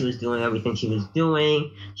see why she was doing everything she was doing.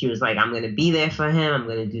 She was like, I'm going to be there for him. I'm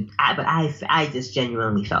going to do, but I just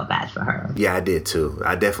genuinely felt bad for her. Yeah, I did too.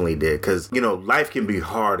 I definitely did. Because, life can be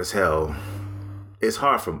hard as hell. It's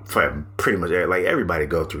hard for pretty much, like, everybody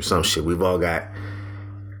go through some shit. We've all got,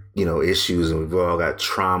 issues, and we've all got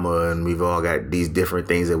trauma, and we've all got these different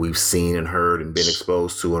things that we've seen and heard and been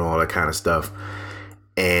exposed to and all that kind of stuff.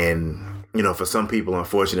 And for some people,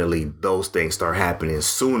 unfortunately, those things start happening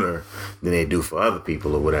sooner than they do for other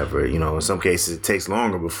people or whatever. In some cases, it takes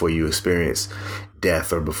longer before you experience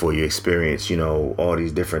death or before you experience, all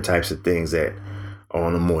these different types of things that are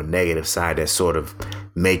on a more negative side that sort of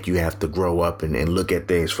make you have to grow up and look at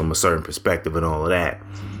things from a certain perspective and all of that.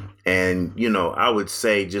 And, I would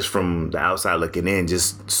say just from the outside looking in,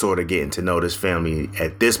 just sort of getting to know this family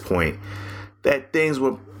at this point, that things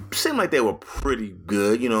seemed like they were pretty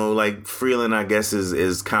good. Like Freeland, I guess,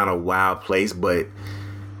 is kind of a wild place, but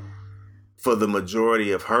for the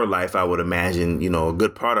majority of her life, I would imagine, a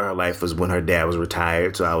good part of her life was when her dad was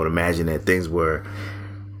retired. So I would imagine that things were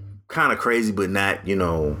kind of crazy, but not,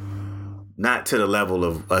 not to the level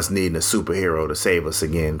of us needing a superhero to save us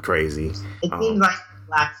again. Crazy. It seems like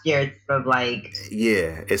last year, it's sort of like...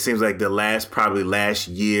 Yeah, it seems like the last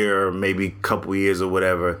year or maybe couple years or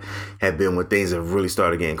whatever have been when things have really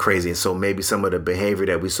started getting crazy. And so maybe some of the behavior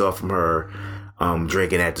that we saw from her,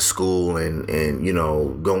 drinking at the school and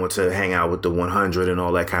going to hang out with the 100 and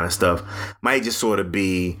all that kind of stuff, might just sort of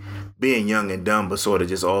be being young and dumb, but sort of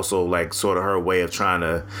just also like sort of her way of trying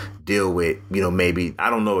to deal with, maybe, I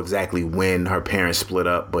don't know exactly when her parents split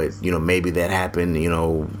up, but, maybe that happened,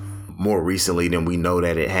 more recently than we know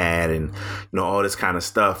that it had, and all this kind of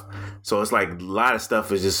stuff. So it's like a lot of stuff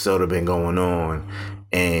has just sort of been going on,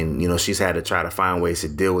 and she's had to try to find ways to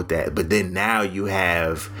deal with that. But then now you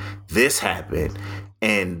have this happen,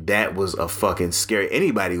 and that was a fucking scary.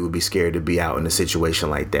 Anybody would be scared to be out in a situation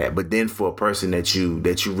like that. But then for a person that you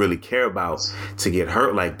really care about to get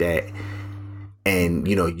hurt like that, and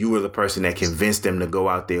you were the person that convinced them to go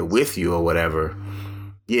out there with you or whatever.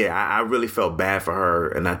 Yeah, I really felt bad for her,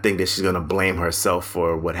 and I think that she's gonna blame herself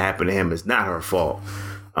for what happened to him. It's not her fault,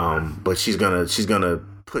 but she's gonna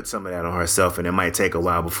put some of that on herself, and it might take a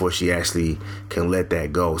while before she actually can let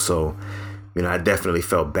that go. So, I definitely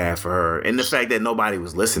felt bad for her, and the fact that nobody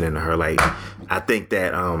was listening to her. Like, I think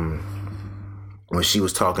that when she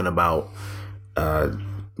was talking about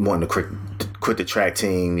wanting to quit the track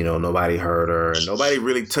team, nobody heard her, and nobody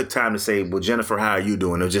really took time to say, "Well, Jennifer, how are you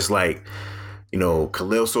doing?" It was just like,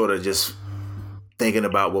 Khalil sort of just thinking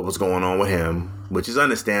about what was going on with him, which is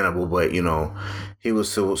understandable, but, he was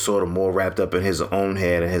sort of more wrapped up in his own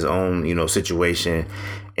head and his own, situation.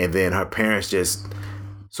 And then her parents just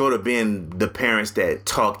sort of being the parents that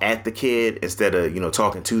talk at the kid instead of,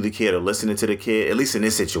 talking to the kid or listening to the kid, at least in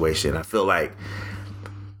this situation. I feel like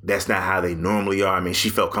that's not how they normally are. I mean, she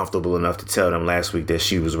felt comfortable enough to tell them last week that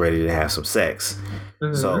she was ready to have some sex.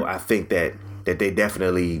 Mm-hmm. So I think that they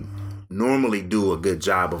definitely normally do a good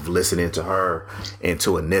job of listening to her and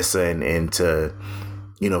to Anissa and to,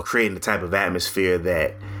 creating the type of atmosphere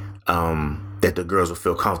that that the girls will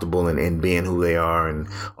feel comfortable in being who they are and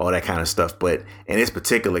all that kind of stuff. But in this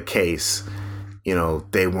particular case, you know,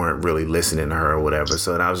 they weren't really listening to her or whatever.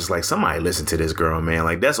 So I was just like, somebody listen to this girl, man.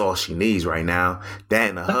 Like, that's all she needs right now. That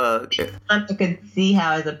and a hug. I could see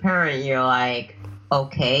how, as a parent, you're like,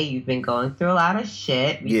 okay, you've been going through a lot of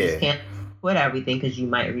shit. You just can't quit everything because you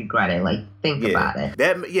might regret it. Like, think about it.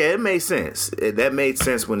 It made sense. That made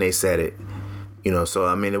sense when they said it. You know, so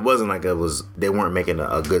I mean, it wasn't like they weren't making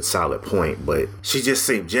a good solid point, but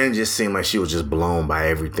Jen just seemed like she was just blown by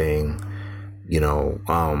everything, you know,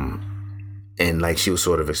 and like she was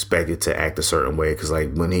sort of expected to act a certain way, because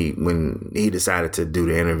like when he decided to do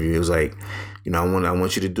the interview, it was like, you know, I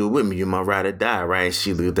want you to do it with me, you're my ride or die, right? And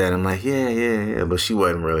she looked at him like, yeah, but she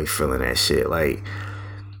wasn't really feeling that shit. Like,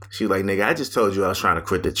 she was like, nigga, I just told you I was trying to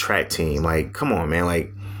quit the track team. Like, come on, man,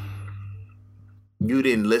 like, you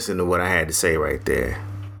didn't listen to what I had to say right there.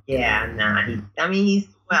 Yeah, nah. He's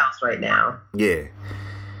somewhere else right now. Yeah.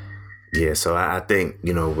 Yeah, so I think,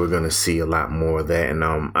 you know, we're going to see a lot more of that. And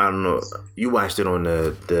I don't know, you watched it on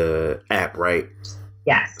the app, right?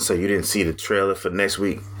 Yes. So you didn't see the trailer for next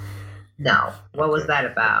week? No. What was that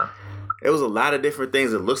about? It was a lot of different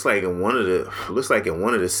things. It looks like in one of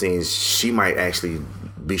the scenes, she might actually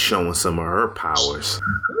be showing some of her powers.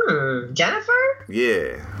 Jennifer?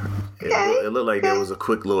 Yeah. Okay. It looked like there was a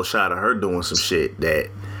quick little shot of her doing some shit that,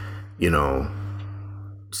 you know,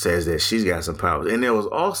 says that she's got some powers. And there was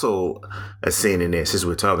also a scene in there, since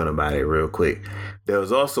we're talking about it real quick, there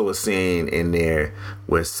was also a scene in there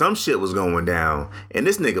where some shit was going down and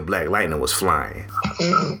this nigga Black Lightning was flying.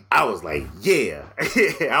 I was like, yeah.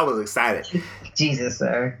 I was excited. Jesus,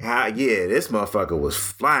 sir. This motherfucker was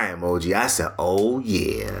flying, Moji. I said, oh,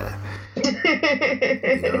 yeah. You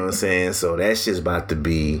know what I'm saying? So that shit's about to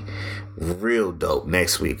be real dope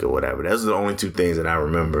next week or whatever. Those are the only two things that I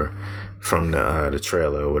remember from the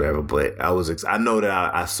trailer or whatever. But I know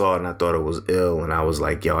that I saw it and I thought it was ill, and I was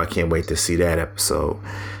like, yo, I can't wait to see that episode.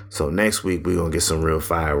 So next week we're gonna get some real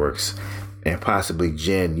fireworks, and possibly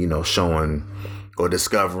Jen, you know, showing or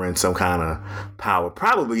discovering some kind of power.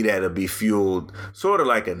 Probably that'll be fueled sort of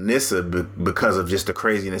like a Nissa because of just the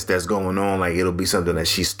craziness that's going on. Like, it'll be something that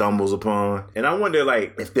she stumbles upon. And I wonder,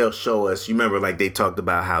 like, if they'll show us, you remember, like, they talked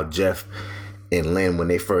about how Jeff and Lynn, when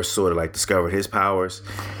they first sort of like discovered his powers.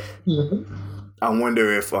 Mm-hmm. I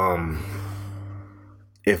wonder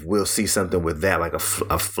if we'll see something with that, like a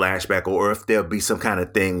flashback, or if there'll be some kind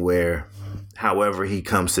of thing where, however he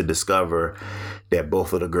comes to discover that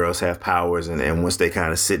both of the girls have powers, and once they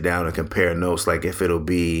kind of sit down and compare notes, like if it'll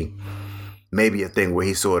be maybe a thing where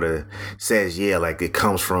he sort of says, yeah, like it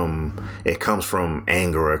comes from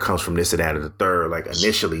anger, or it comes from this or that or the third, like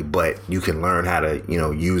initially, but you can learn how to, you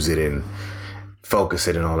know, use it and focus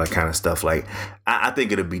it and all that kind of stuff. Like, I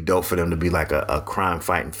think it'd be dope for them to be like a crime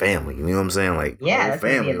fighting family. You know what I'm saying? Like, yeah,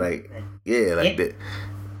 family, like, yeah, like that.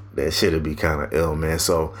 That shit'd be kind of ill, man.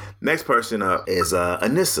 So next person up is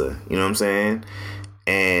Anissa. You know what I'm saying?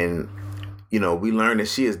 And, you know, we learned that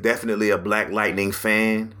she is definitely a Black Lightning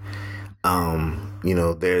fan. You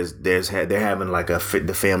know, they're having like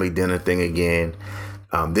the family dinner thing again.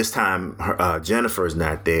 This time Jennifer's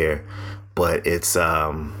not there, but it's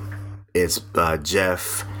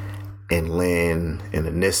Jeff and Lynn and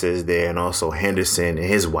Anissa is there, and also Henderson and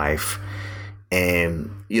his wife. And,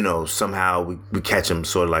 you know, somehow we catch them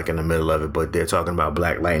sort of like in the middle of it, but they're talking about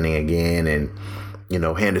Black Lightning again. And, you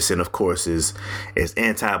know, Henderson, of course, is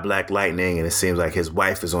anti-Black Lightning, and it seems like his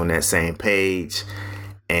wife is on that same page.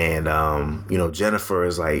 And, you know, Jennifer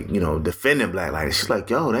is like, you know, defending Black Lightning. She's like,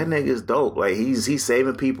 yo, that nigga is dope. Like, he's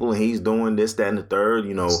saving people, and he's doing this, that, and the third.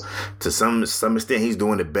 You know, to some extent, he's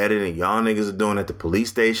doing it better than y'all niggas are doing at the police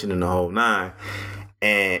station and the whole nine.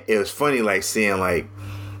 And it was funny, like, seeing, like,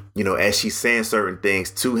 you know, as she's saying certain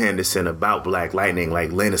things to Henderson about Black Lightning,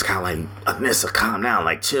 like, Lynn is kind of like, Anissa, calm down,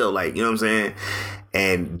 like, chill, like, you know what I'm saying?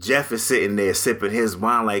 And Jeff is sitting there sipping his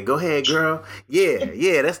wine, like, go ahead, girl.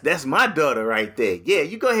 Yeah, that's my daughter right there. Yeah,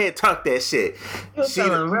 you go ahead and talk that shit. He was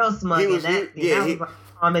feeling real smug in that.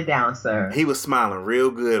 Calm it down, sir. He was smiling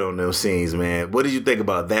real good on those scenes, man. What did you think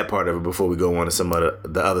about that part of it before we go on to some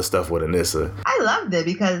of the other stuff with Anissa? I loved it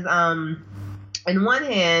because, in one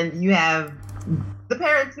hand, you have the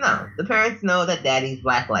parents know. The parents know that daddy's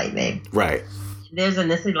Black Lightning. Right. There's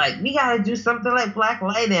Anissa like, we gotta do something like Black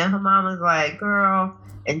Lightning. Her mama's like, girl.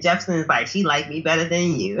 And Jefferson's like, she liked me better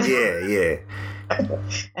than you. Yeah.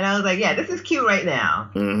 And I was like, yeah, this is cute right now.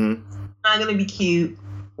 Mm-hmm. It's not gonna be cute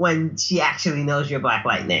when she actually knows you're Black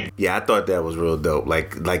Lightning. Yeah, I thought that was real dope.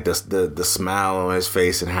 Like the smile on his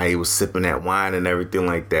face and how he was sipping that wine and everything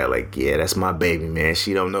like that. Like, yeah, that's my baby, man.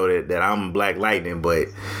 She don't know that I'm Black Lightning, but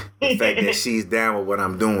the fact that she's down with what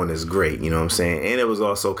I'm doing is great. You know what I'm saying? And it was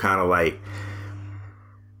also kind of like,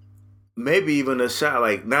 maybe even a shot,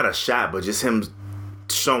 like not a shot, but just him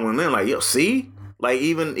showing in, like, yo, see, like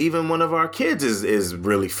even one of our kids is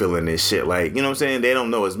really feeling this shit. Like, you know what I'm saying? They don't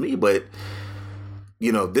know it's me, but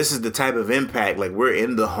you know, this is the type of impact. Like, we're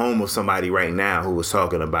in the home of somebody right now who was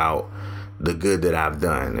talking about the good that I've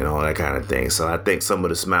done and all that kind of thing. So I think some of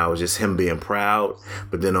the smile was just him being proud,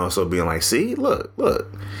 but then also being like, see, look,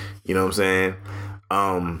 you know what I'm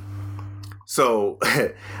saying? So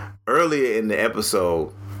earlier in the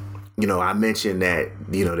episode, you know, I mentioned that,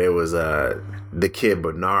 you know, there was the kid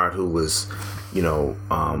Bernard who was, you know,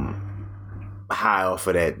 high off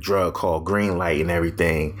of that drug called Green Light and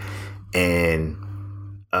everything. And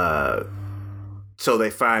so they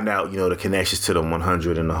find out, you know, the connections to the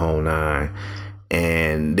 100 and the whole nine.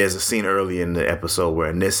 And there's a scene early in the episode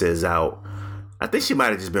where Anissa is out. I think she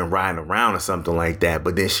might have just been riding around or something like that.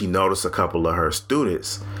 But then she noticed a couple of her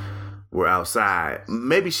students were outside.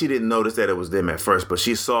 Maybe she didn't notice that it was them at first, but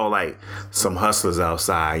she saw like some hustlers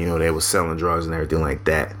outside. You know, they were selling drugs and everything like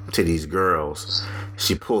that to these girls.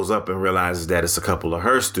 She pulls up and realizes that it's a couple of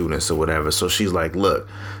her students or whatever. So she's like, look,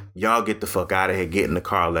 y'all get the fuck out of here. Get in the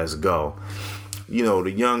car. Let's go. You know,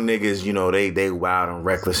 the young niggas, you know, they wild and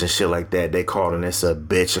reckless and shit like that. They called Anissa a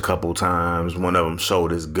bitch a couple times. One of them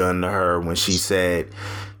showed his gun to her when she said,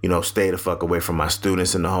 you know, stay the fuck away from my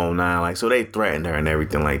students in the whole nine. Like, so they threatened her and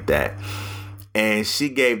everything like that. And she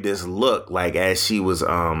gave this look like as she was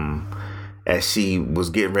getting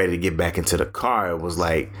ready to get back into the car, it was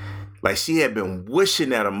like she had been wishing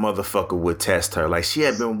that a motherfucker would test her. Like, she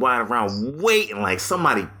had been riding around waiting, like,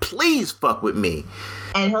 somebody please fuck with me.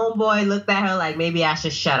 And homeboy looked at her like, maybe I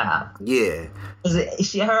should shut up. Yeah.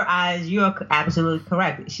 Her eyes, you're absolutely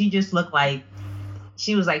correct. She just looked like,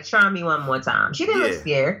 she was like, try me one more time. She didn't look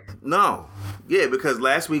scared. No. Yeah, because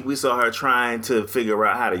last week we saw her trying to figure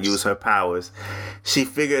out how to use her powers. She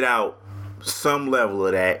figured out some level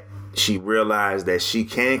of that. She realized that she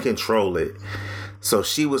can control it. So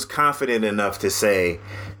she was confident enough to say,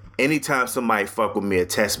 anytime somebody fuck with me or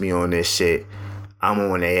test me on this shit, I'm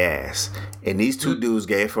on their ass. And these two dudes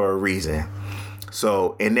gave her a reason.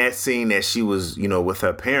 So in that scene that she was, you know, with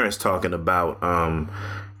her parents talking about,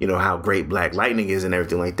 you know, how great Black Lightning is and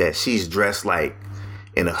everything like that, she's dressed like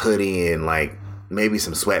in a hoodie and like maybe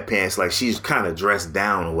some sweatpants. Like, she's kind of dressed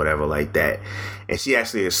down or whatever like that. And she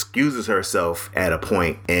actually excuses herself at a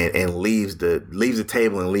point and leaves the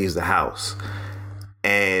table and leaves the house.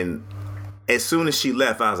 And as soon as she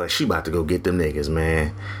left, I was like, she about to go get them niggas,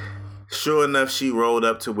 man. Sure enough, she rolled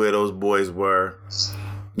up to where those boys were.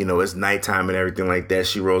 You know, it's nighttime and everything like that.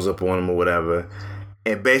 She rolls up on them or whatever.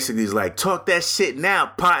 And basically is like, talk that shit now,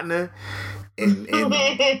 partner. And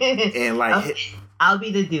like... I'll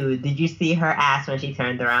be the dude. Did you see her ass when she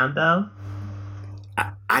turned around, though?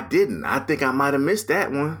 I didn't. I think I might have missed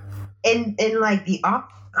that one. In like the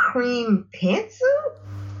cream pantsuit?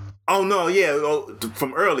 Oh, no, yeah.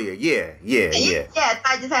 From earlier. Yeah. Yeah,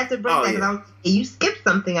 I just had to bring that because you skipped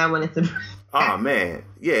something I wanted to bring. Oh, man.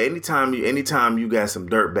 Yeah, anytime you got some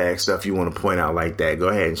dirtbag stuff you want to point out like that, go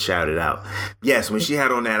ahead and shout it out. Yes, when she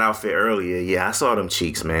had on that outfit earlier, yeah, I saw them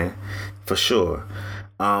cheeks, man. For sure.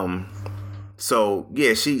 So,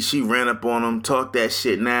 yeah, she ran up on them, talked that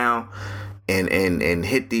shit now, and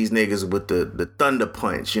hit these niggas with the thunder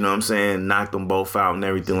punch, you know what I'm saying? Knocked them both out and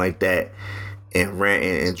everything like that. And ran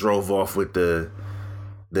and drove off with the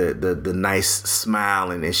nice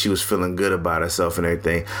smile, and she was feeling good about herself and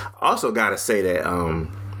everything. Also gotta say that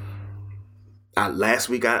last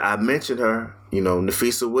week I mentioned her, you know,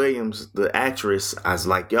 Nafisa Williams, the actress. I was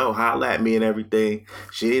like, yo, holla at me and everything.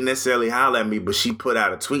 She didn't necessarily holla at me, but she put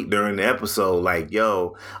out a tweet during the episode like,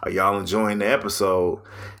 yo, are y'all enjoying the episode?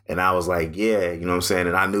 And I was like, yeah, you know what I'm saying?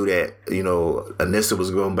 And I knew that, you know, Anissa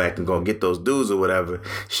was going back and going to get those dudes or whatever.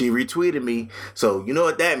 She retweeted me. So you know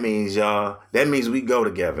what that means, y'all? That means we go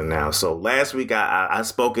together now. So last week I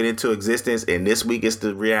spoke it into existence, and this week it's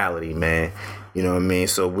the reality, man. You know what I mean?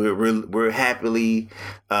 So we're happily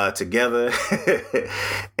together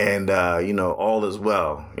and, you know, all is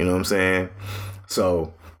well. You know what I'm saying?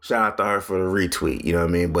 So shout out to her for the retweet. You know what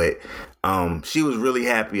I mean? But she was really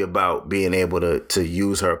happy about being able to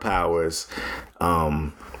use her powers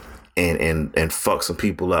and fuck some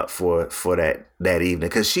people up for that evening,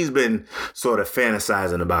 because she's been sort of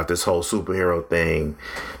fantasizing about this whole superhero thing,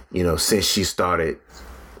 you know, since she started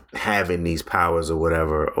having these powers or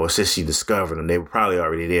whatever, or since she discovered them. They were probably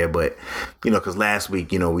already there, but because last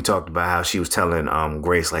week, we talked about how she was telling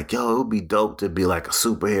Grace like, yo, it would be dope to be like a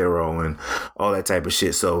superhero and all that type of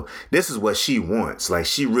shit. So this is what she wants. Like,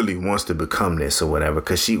 she really wants to become this or whatever,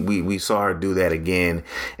 because we saw her do that again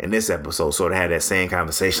in this episode. Sort of had that same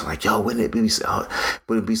conversation like, yo, wouldn't it be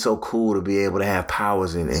so cool to be able to have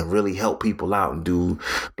powers and really help people out and do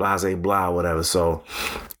blah blah whatever. So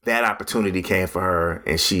that opportunity came for her,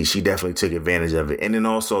 and she definitely took advantage of it. And then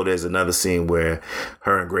also there's another scene where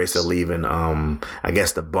her and Grace are leaving, I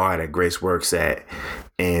guess the bar that Grace works at,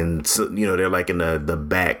 and so, they're like in the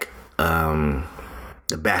back,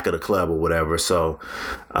 the back of the club or whatever. So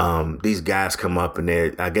these guys come up,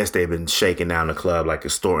 and I guess they've been shaking down the club, like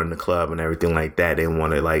extorting the club and everything like that. They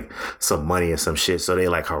wanted like some money or some shit, so they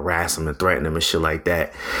like harass them and threaten them and shit like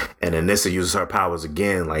that. And then Nissa uses her powers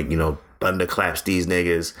again, like thunderclaps these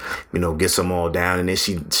niggas, gets them all down. And then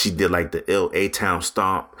she did like the ill A-Town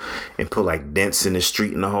stomp and put like dents in the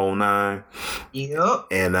street and the whole nine. Yep.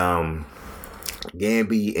 And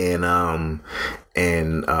Gambi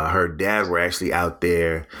and her dad were actually out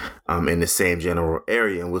there in the same general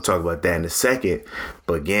area, and we'll talk about that in a second.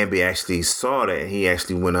 But Gambi actually saw that, and he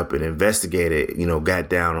actually went up and investigated, got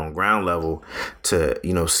down on ground level to,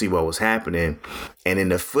 see what was happening. And in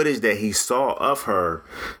the footage that he saw of her,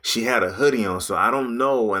 she had a hoodie on. So I don't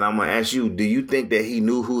know, and I'm going to ask you, do you think that he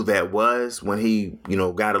knew who that was when he,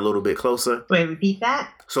 got a little bit closer? Wait, repeat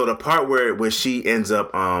that? So the part where she ends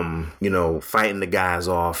up, fighting the guys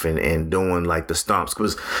off and doing like the stomps,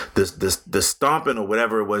 because the stomping or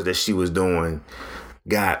whatever it was that she was doing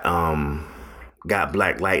got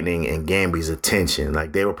Black Lightning and Gambi's attention.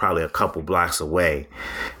 Like, they were probably a couple blocks away,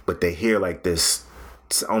 but they hear like this,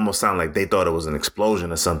 almost sound like they thought it was an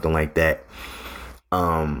explosion or something like that.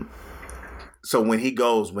 So when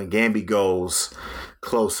Gambi goes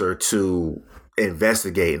closer to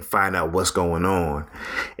investigate and find out what's going on,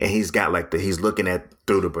 and he's got like he's looking at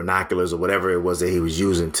through the binoculars or whatever it was that he was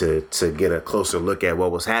using to get a closer look at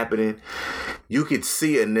what was happening, you could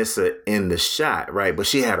see Anissa in the shot, right? But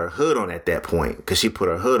she had her hood on at that point, because she put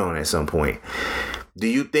her hood on at some point. Do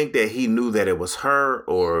you think that he knew that it was her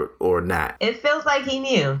or not? It feels like he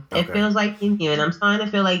knew. Okay. It feels like he knew. And I'm starting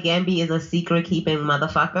to feel like Gambi is a secret-keeping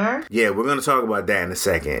motherfucker. Yeah, we're going to talk about that in a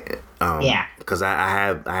second. Yeah. Because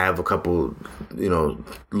I have a couple,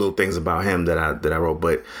 little things about him that I wrote.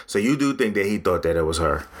 But so you do think that he thought that it was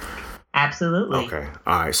her? Absolutely. Okay.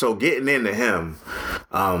 All right. So getting into him,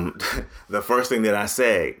 the first thing that I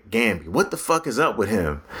said, Gambi, what the fuck is up with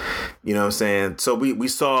him? You know what I'm saying? So we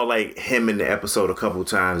saw like him in the episode a couple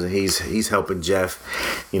times, and he's helping Jeff,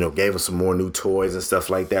 gave him some more new toys and stuff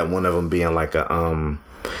like that. One of them being like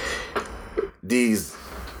these,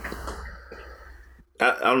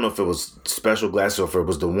 I don't know if it was special glasses or if it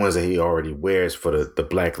was the ones that he already wears for the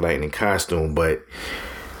Black Lightning costume, but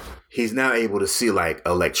he's now able to see like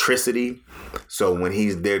electricity. So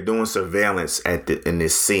when they're doing surveillance in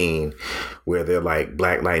this scene where they're like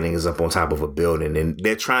Black Lightning is up on top of a building, and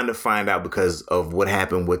they're trying to find out because of what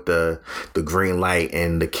happened with the green light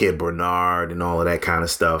and the kid Bernard and all of that kind of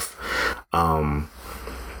stuff. Bernard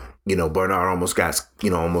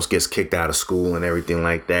almost gets kicked out of school and everything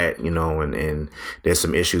like that, and there's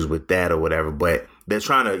some issues with that or whatever, but they're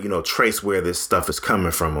trying to, trace where this stuff is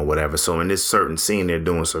coming from or whatever. So in this certain scene, they're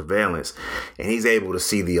doing surveillance, and he's able to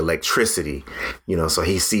see the electricity, so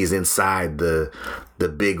he sees inside the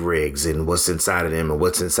big rigs and what's inside of them and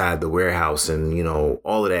what's inside the warehouse and,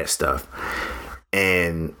 all of that stuff.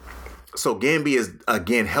 And so Gambi is,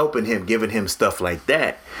 again, helping him, giving him stuff like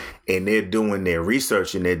that. And they're doing their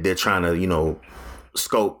research, and they're trying to,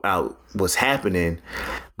 scope out what's happening.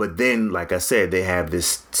 But then, like I said, they have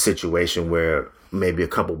this situation where maybe a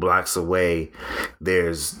couple blocks away,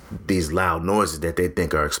 there's these loud noises that they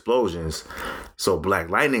think are explosions. So Black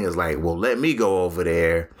Lightning is like, well, let me go over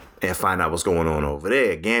there and find out what's going on over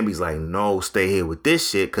there. Gambi's like, no, stay here with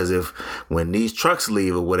this shit, because when these trucks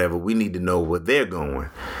leave or whatever, we need to know where they're going.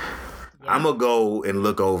 Yeah. I'm going to go and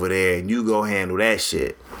look over there, and you go handle that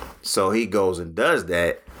shit. So he goes and does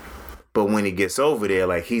that. But when he gets over there,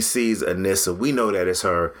 like, he sees Anissa. We know that it's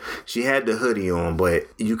her. She had the hoodie on, but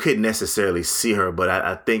you couldn't necessarily see her. But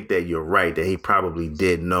I think that you're right, that he probably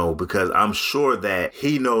did know, because I'm sure that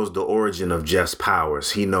he knows the origin of Jeff's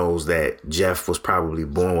powers. He knows that Jeff was probably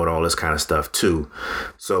born with all this kind of stuff too.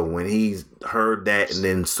 So when he heard that and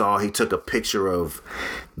then he took a picture of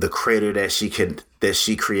the crater that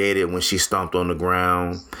she created when she stomped on the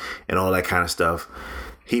ground and all that kind of stuff,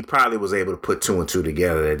 he probably was able to put two and two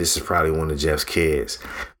together that this is probably one of Jeff's kids.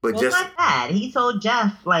 But not that. He told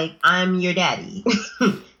Jeff, like, I'm your daddy.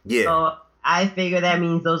 Yeah. So I figure that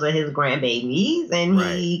means those are his grandbabies, and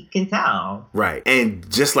he can tell. Right. And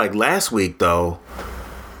just like last week, though,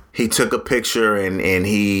 he took a picture and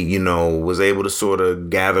he, you know, was able to sort of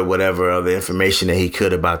gather whatever other information that he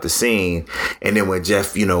could about the scene. And then when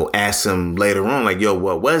Jeff, you know, asked him later on, like, yo,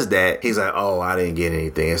 what was that? He's like, oh, I didn't get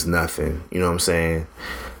anything. It's nothing. You know what I'm saying?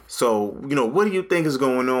 So, you know, what do you think is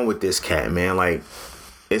going on with this cat, man? Like,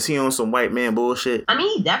 is he on some white man bullshit? I mean,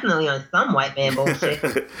 he's definitely on some white man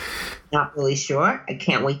bullshit. Not really sure. I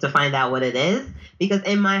can't wait to find out what it is. Because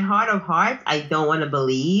in my heart of hearts, I don't want to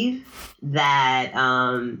believe that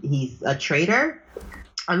he's a traitor.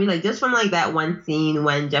 I mean, like, just from, like, that one scene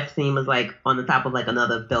when Jeff Scene was, like, on the top of, like,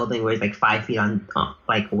 another building where he's, like, 5 feet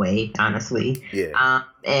away, honestly. Yeah.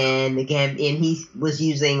 And again, and he was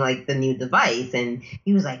using, like, the new device. And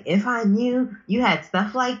he was like, if I knew you had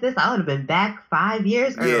stuff like this, I would have been back 5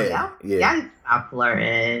 years early. Yeah. Y'all need to stop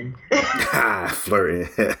flirting. Flirting.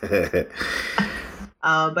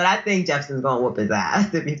 But I think Jefferson's going to whoop his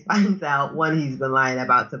ass if he finds out, one, he's been lying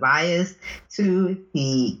about Tobias. Two,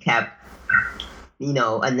 he kept, you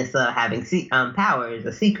know, Anissa having powers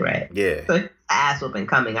a secret. Yeah. So ass whooping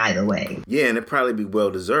coming either way. Yeah, and it'd probably be well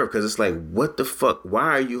deserved because it's like, what the fuck? Why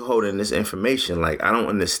are you holding this information? Like, I don't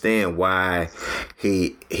understand why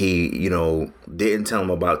he you know, didn't tell him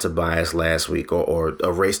about Tobias last week or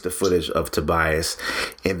erased the footage of Tobias,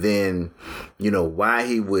 and then, you know, why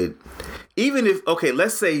he would, even if, okay,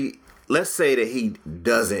 let's say that he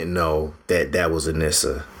doesn't know that was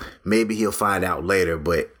Anissa. Maybe he'll find out later,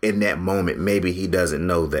 but in that moment, maybe he doesn't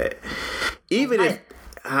know that. Even if,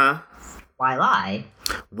 Why lie?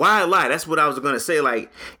 Why lie? That's what I was going to say.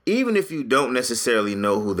 Like, even if you don't necessarily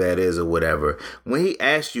know who that is or whatever, when he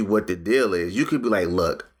asks you what the deal is, you could be like,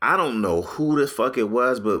 look, I don't know who the fuck it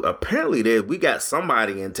was, but apparently we got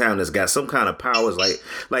somebody in town that's got some kind of powers.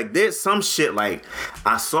 Like there's some shit, like,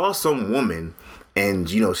 I saw some woman and,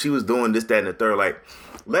 you know, she was doing this, that, and the third. Like,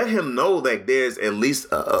 let him know that there's at least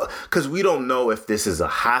because we don't know if this is a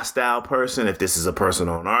hostile person, if this is a person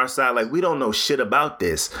on our side. Like, we don't know shit about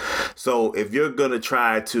this. So if you're gonna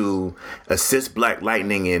try to assist Black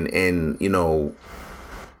Lightning in you know,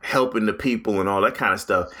 helping the people and all that kind of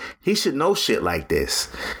stuff, he should know shit like this.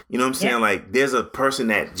 You know what I'm saying? Yeah. Like, there's a person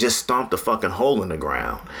that just stomped a fucking hole in the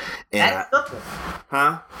ground. And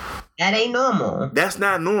That ain't normal. That's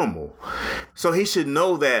not normal. So he should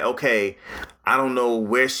know that, okay, I don't know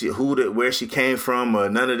where she came from or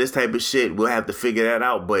none of this type of shit. We'll have to figure that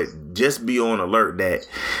out. But just be on alert that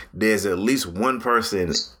there's at least one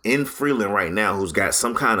person in Freeland right now who's got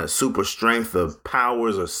some kind of super strength of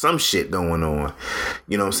powers or some shit going on.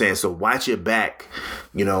 You know what I'm saying? So watch your back,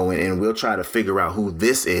 you know, and we'll try to figure out who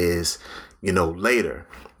this is, you know, later.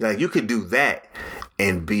 Like, you could do that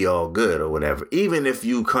and be all good or whatever, even if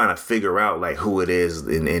you kind of figure out like who it is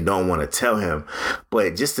and don't want to tell him,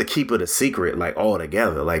 but just to keep it a secret, like, all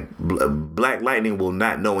together. Like, Black Lightning will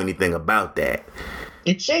not know anything about that.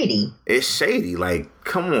 It's shady. Like,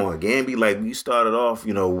 come on, Gamby. Like, you started off,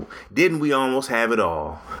 you know, didn't we almost have it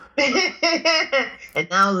all? And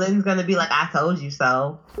now Lynn's gonna be like, I told you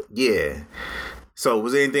so. Yeah. So,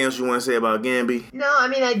 was there anything else you want to say about Gamby? No, I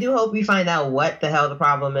mean, I do hope we find out what the hell the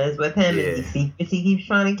problem is with him and the secrets he keeps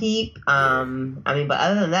trying to keep. I mean, but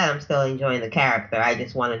other than that, I'm still enjoying the character. I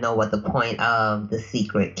just want to know what the point of the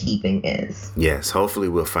secret keeping is. Yes, hopefully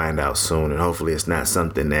we'll find out soon, and hopefully it's not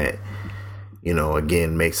something that, you know,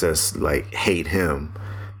 again, makes us, like, hate him.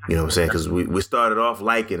 You know what I'm saying? Because we started off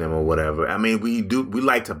liking him or whatever. I mean, we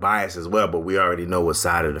like Tobias as well, but we already know what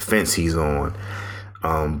side of the fence he's on.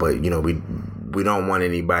 But, you know, we don't want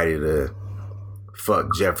anybody to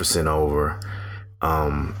fuck Jefferson over,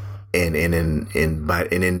 and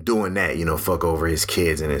in doing that, you know, fuck over his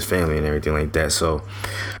kids and his family and everything like that. So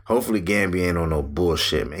hopefully Gamby ain't on no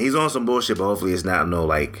bullshit, man. He's on some bullshit, but hopefully it's not no,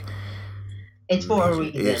 like, it's for a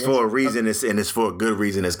reason. It's for a reason. It's for a good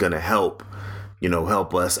reason. It's gonna help, you know,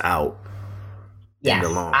 help us out in the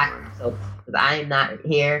long run. So, I am not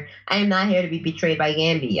here to be betrayed by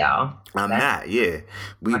Gamby, y'all. I'm not, yeah.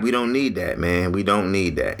 We don't need that, man. We don't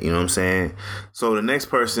need that. You know what I'm saying? So the next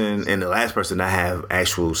person and the last person I have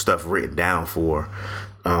actual stuff written down for,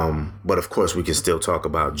 but of course we can still talk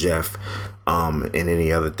about Jeff, and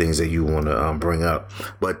any other things that you want to bring up.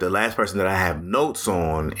 But the last person that I have notes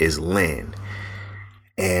on is Lynn.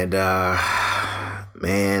 And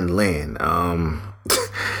man, Lynn,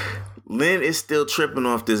 Lynn is still tripping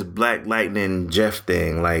off this Black Lightning Jeff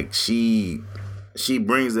thing. Like, she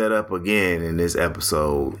brings that up again in this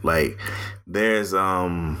episode. Like, there's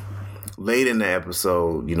late in the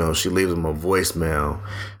episode, you know, she leaves him a voicemail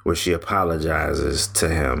where she apologizes to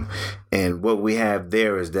him. And what we have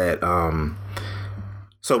there is that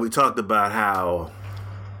So we talked about how,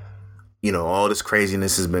 all this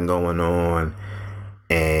craziness has been going on,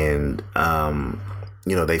 and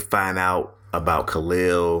they find out about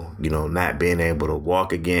Khalil, not being able to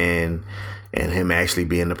walk again, and him actually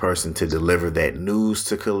being the person to deliver that news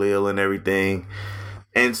to Khalil and everything.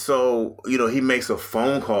 And so, he makes a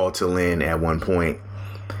phone call to Lynn at one point,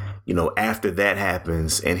 after that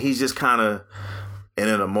happens, and he's just kind of in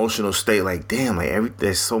an emotional state, like, damn, like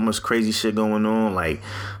there's so much crazy shit going on, like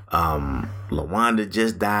LaWanda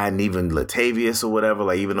just died, and even Latavius or whatever,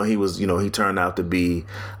 like, even though he was, he turned out to be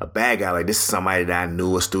a bad guy, like, this is somebody that I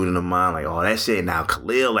knew, a student of mine, like, all that shit. Now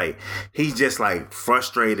Khalil, like, he's just like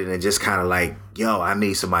frustrated and just kind of like, yo, I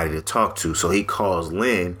need somebody to talk to. So he calls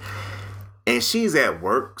Lynn, and she's at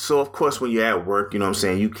work. So of course, when you're at work,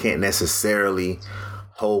 you can't necessarily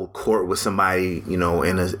hold court with somebody, in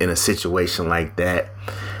a situation like that.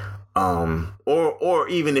 Or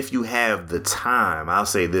even if you have the time, I'll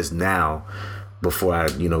say this now before I,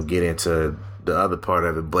 get into the other part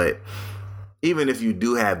of it. But even if you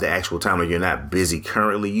do have the actual time or you're not busy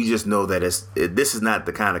currently, you just know that this is not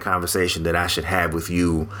the kind of conversation that I should have with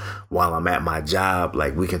you while I'm at my job.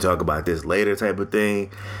 Like, we can talk about this later type of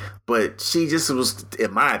thing. But she just was,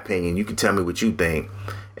 in my opinion, you can tell me what you think.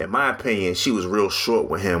 In my opinion, she was real short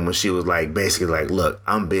with him when she was like, basically like, look,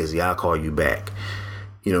 I'm busy, I'll call you back.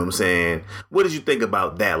 You know what I'm saying? What did you think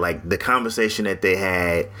about that? Like the conversation that they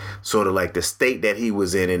had, sort of like the state that he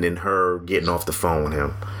was in, and then her getting off the phone with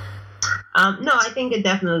him. No, I think it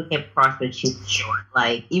definitely came across that she's short.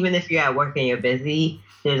 Like, even if you're at work and you're busy,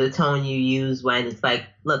 there's a tone you use when it's like,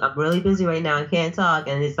 look, I'm really busy right now, I can't talk,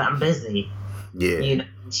 and it's I'm busy. Yeah.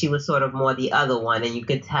 She was sort of more the other one, and you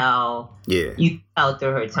could tell. Yeah. You could tell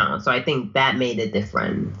through her tone. So I think that made a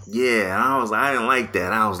difference. Yeah, I didn't like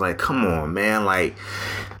that. I was like, come on, man. Like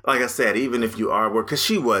I said, even if you are at work, because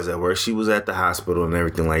she was at work, she was at the hospital and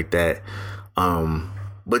everything like that.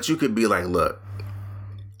 But you could be like, look,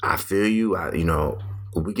 I feel you.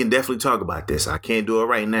 We can definitely talk about this. I can't do it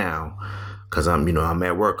right now because I'm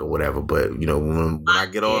at work or whatever. But when I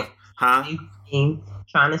get off,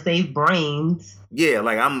 trying to save brains. Yeah,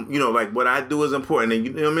 like I'm, like what I do is important, and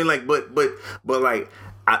you know what I mean. Like, but like,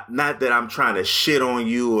 not that I'm trying to shit on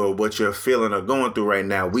you or what you're feeling or going through right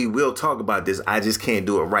now. We will talk about this. I just can't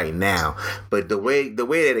do it right now. But the way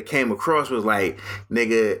that it came across was like,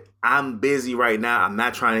 nigga, I'm busy right now. I'm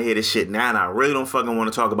not trying to hear this shit now, and I really don't fucking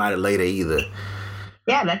want to talk about it later either.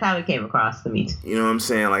 Yeah, that's how it came across to me. You know what I'm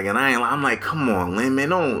saying? Like, and I'm like, come on, Lynn, man,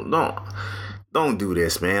 don't do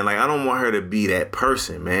this, man. Like, I don't want her to be that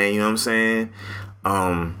person, man. You know what I'm saying?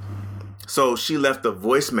 So she left a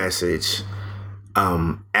voice message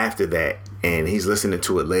after that, and he's listening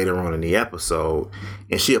to it later on in the episode,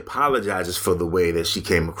 and she apologizes for the way that she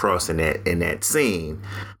came across in that scene.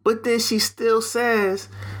 But then she still says,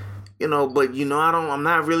 I'm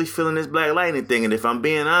not really feeling this Black Lightning thing, and if I'm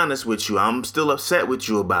being honest with you, I'm still upset with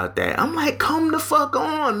you about that. I'm like, come the fuck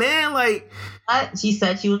on, man. Like, she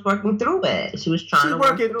said she was working through it. She was trying to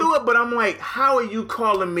work through it, but I'm like, how are you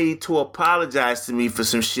calling me to apologize to me for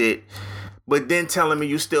some shit, but then telling me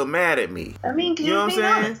you still mad at me? I mean, you know what I'm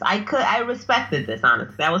saying? Honest. I respected this,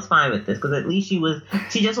 honestly. I was fine with this, because at least she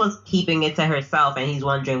just was keeping it to herself, and he's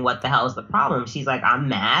wondering what the hell is the problem. She's like, I'm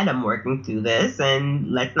mad, I'm working through this,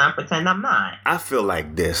 and let's not pretend I'm not. I feel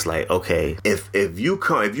like this, like, okay, if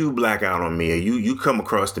you black out on me, or you come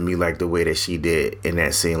across to me like the way that she did in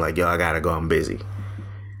that scene, like, yo, I gotta go, I'm busy.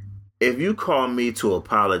 If you call me to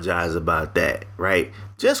apologize about that, right?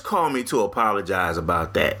 Just call me to apologize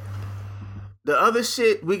about that. The other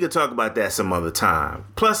shit, we could talk about that some other time.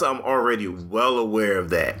 Plus, I'm already well aware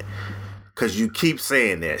of that, because you keep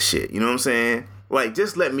saying that shit. You know what I'm saying? Like,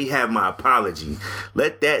 just let me have my apology.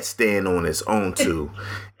 Let that stand on its own, too.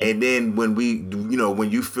 And then when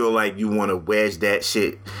when you feel like you want to wedge that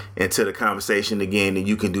shit into the conversation again, then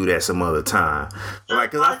you can do that some other time.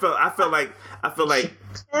 Like, because I feel like.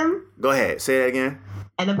 Go ahead. Say that again.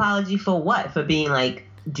 An apology for what? For being like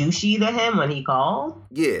douchey to him when he called?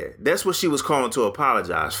 Yeah, that's what she was calling to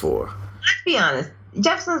apologize for. Let's be honest.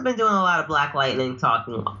 Jefferson's been doing a lot of Black Lightning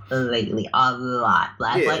talking lately. A lot.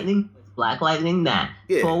 Black Lightning that.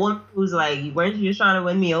 Yeah. For a woman who's like, weren't you just trying to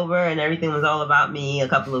win me over and everything was all about me a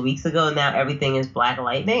couple of weeks ago, now everything is Black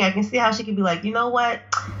Lightning? I can see how she could be like, you know what?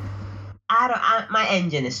 My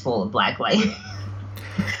engine is full of Black Lightning.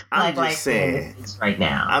 I'm just saying right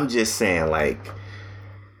now. I'm just saying, like,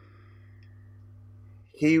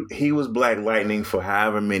 he was Black Lightning for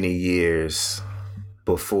however many years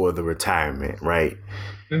before the retirement, right?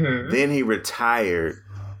 Mm-hmm. Then he retired,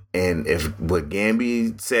 And if what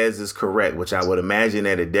Gambi says is correct, which I would imagine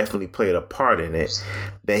that it definitely played a part in it,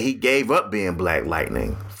 that he gave up being Black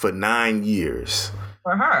Lightning for 9 years.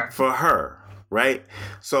 For her. Right?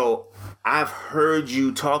 So I've heard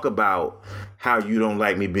you talk about how you don't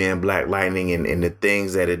like me being Black Lightning and the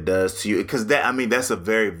things that it does to you. Because that's a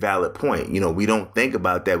very valid point. We don't think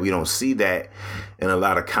about that. We don't see that in a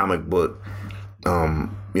lot of comic book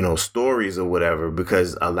stories or whatever,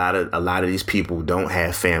 because a lot of these people don't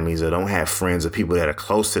have families or don't have friends or people that are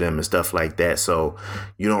close to them and stuff like that. So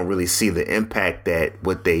you don't really see the impact that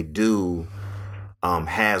what they do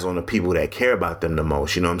has on the people that care about them the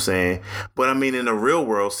most. You know what I'm saying? But I mean, in the real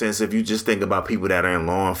world sense, if you just think about people that are in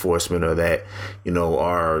law enforcement or that,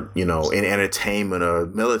 are, in entertainment or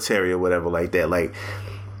military or whatever like that, like,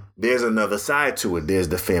 there's another side to it. There's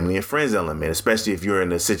the family and friends element, especially if you're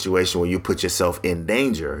in a situation where you put yourself in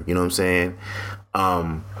danger. You know what I'm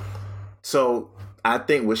saying? So I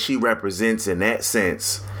think what she represents in that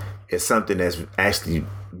sense is something that's actually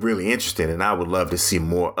really interesting, and I would love to see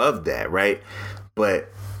more of that, right?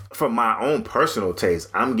 But from my own personal taste,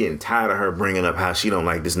 I'm getting tired of her bringing up how she don't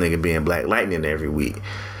like this nigga being Black Lightning every week.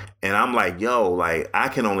 And I'm like, yo, like, I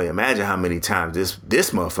can only imagine how many times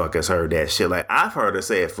this motherfucker's heard that shit. Like, I've heard her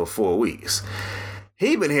say it for 4 weeks.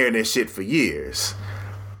 He been hearing this shit for years.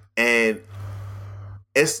 And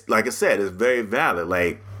it's, like I said, it's very valid.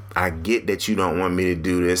 Like, I get that you don't want me to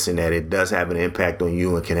do this and that it does have an impact on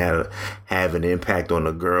you and can have an impact on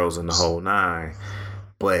the girls and the whole nine.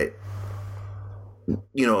 But,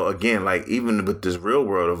 again, like, even with this real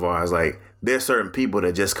world of ours, like, there's certain people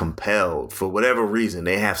that just compelled, for whatever reason,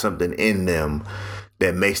 they have something in them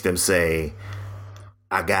that makes them say,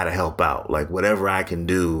 I gotta help out. Like, whatever I can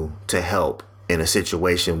do to help in a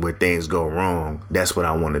situation where things go wrong, that's what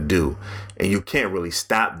I want to do. And you can't really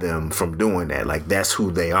stop them from doing that. Like, that's who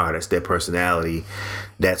they are. That's their personality.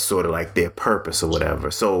 That's sort of like their purpose or whatever.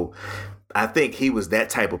 So I think he was that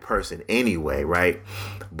type of person anyway, right?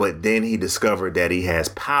 But then he discovered that he has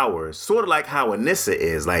powers, sort of like how Anissa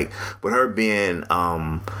is, like with her being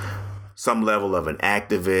some level of an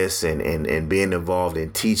activist and being involved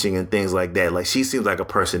in teaching and things like that. Like, she seems like a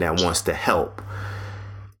person that wants to help.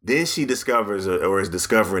 Then she discovers or is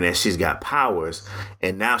discovering that she's got powers,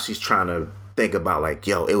 and now she's trying to think about like,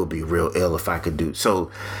 yo, it would be real ill if I could do so.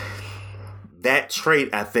 That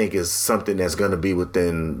trait, I think, is something that's going to be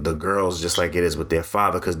within the girls just like it is with their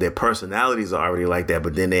father, because their personalities are already like that,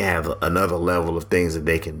 but then they have another level of things that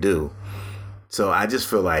they can do. So I just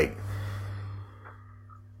feel like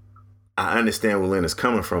I understand where Lynn is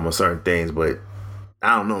coming from on certain things, but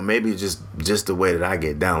I don't know, maybe it's just the way that I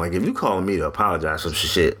get down. Like, if you calling me to apologize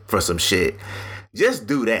for some shit, just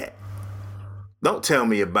do that. Don't tell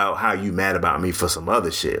me about how you mad about me for some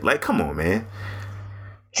other shit. Like, come on, man.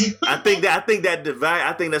 I think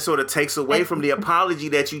that sort of takes away from the apology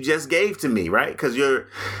that you just gave to me, right? Because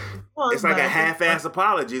it's like a half-ass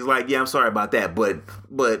apology. It's like, yeah, I'm sorry about that,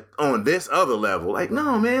 but on this other level, like,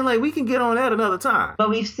 no, man, like, we can get on that another time. But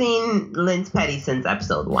we've seen Lynn's petty since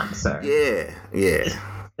episode 1, sir. Yeah.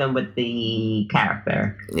 Them with the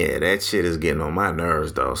character. Yeah, that shit is getting on my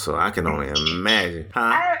nerves though, so I can only imagine.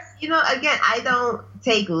 Huh? Again, I don't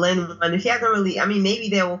take Lynn under. She hasn't really. I mean, maybe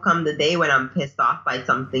there will come the day when I'm pissed off by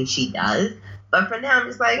something she does. But for now, I'm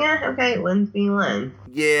just like, okay, Lynn's being Lynn.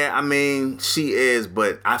 Yeah, I mean, she is,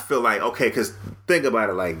 but I feel like, okay, because think about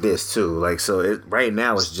it like this too. Like, so right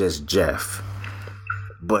now it's just Jeff,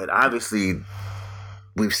 but obviously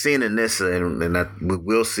we've seen Anissa and we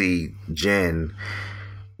will see Jen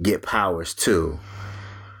get powers too.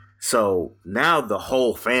 So now the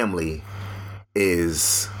whole family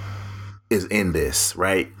is in this,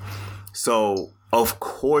 right? So of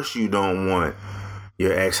course you don't want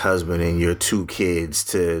your ex-husband and your 2 kids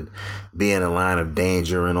to be in a line of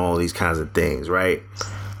danger and all these kinds of things, right?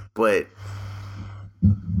 But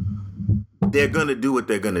they're gonna do what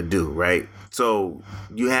they're gonna do, right? So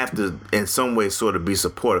you have to, in some way, sort of be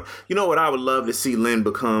supportive. You know what I would love to see Lynn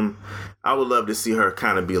become? I would love to see her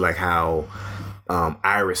kind of be like how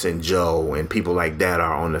Iris and Joe and people like that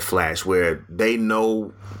are on The Flash, where they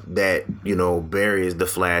know that, Barry is the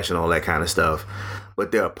Flash and all that kind of stuff,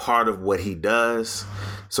 but they're a part of what he does.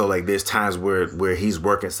 So like there's times where he's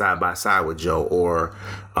working side by side with Joe, or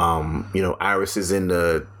Iris is in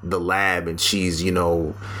the lab and she's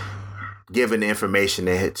giving the information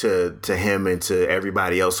to him and to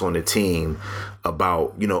everybody else on the team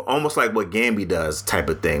about, almost like what Gambi does type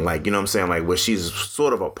of thing. Like, you know what I'm saying? Like, where she's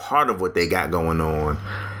sort of a part of what they got going on.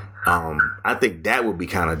 I think that would be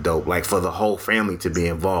kind of dope, like for the whole family to be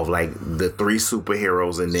involved, like the 3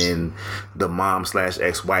 superheroes and then the mom /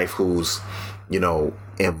 ex-wife who's,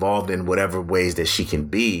 involved in whatever ways that she can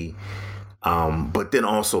be. But then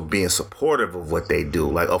also being supportive of what they do.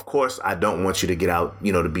 Like, of course, I don't want you to get out,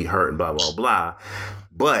 to be hurt and blah, blah, blah.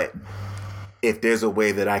 But if there's a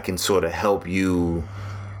way that I can sort of help you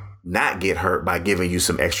not get hurt by giving you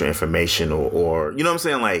some extra information or you know what I'm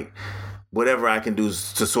saying? Like, whatever I can do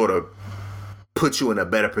to sort of put you in a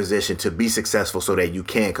better position to be successful so that you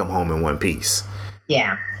can come home in one piece.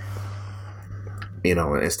 Yeah.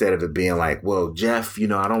 Instead of it being like, well, Jeff, I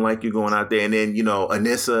don't like you going out there. And then,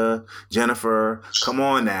 Anissa, Jennifer, come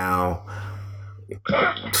on now.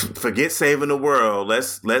 Forget saving the world.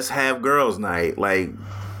 Let's have girls' night. Like,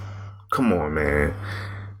 come on, man.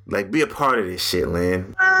 Like, be a part of this shit,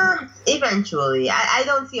 Lynn. Eventually. I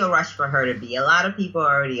don't see a rush for her to be. A lot of people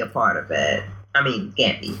are already a part of it. I mean,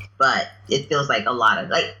 can't be. But it feels like a lot of,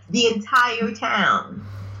 like, the entire town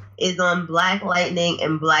is on Black Lightning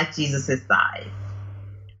and Black Jesus' side.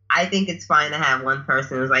 I think it's fine to have one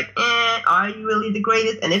person who's like, are you really the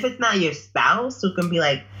greatest? And if it's not your spouse who can be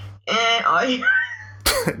like, are you?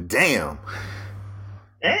 Damn.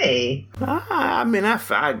 Hey. I mean, I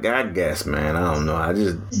guess, man. I don't know.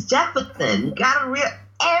 It's Jefferson. You gotta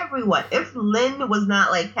everyone. If Lynn was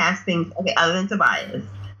not like casting, okay, other than Tobias,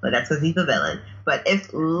 but that's because he's the villain. But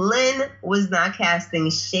if Lynn was not casting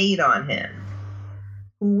shade on him,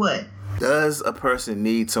 who would? Does a person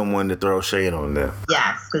need someone to throw shade on them?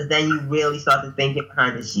 Yes, because then you really start to think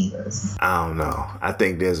behind the Jesus. I don't know. I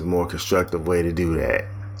think there's a more constructive way to do that.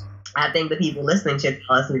 I think the people listening should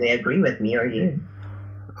tell us if they agree with me or you.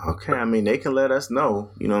 Okay, I mean, they can let us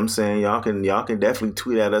know. You know what I'm saying? Y'all can definitely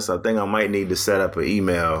tweet at us. I think I might need to set up an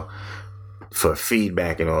email for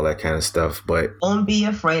feedback and all that kind of stuff. But don't be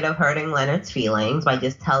afraid of hurting Leonard's feelings by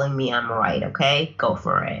just telling me I'm right, okay? Go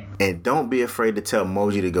for it. And don't be afraid to tell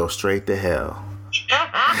Moji to go straight to hell.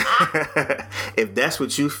 If that's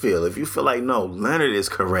what you feel, if you feel like, no, Leonard is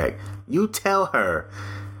correct, you tell her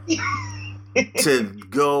to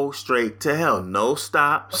go straight to hell. No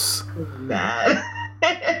stops.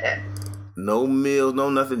 No meals, no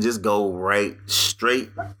nothing. Just go right, straight,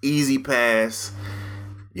 easy pass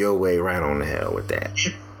your way right on the hell with that. It's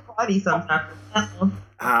a party sometimes in hell.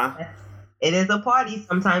 Huh? It is a party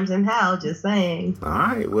sometimes in hell, just saying. All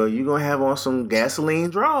right, well, you're going to have on some gasoline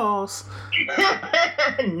draws.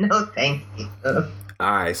 No, thank you. All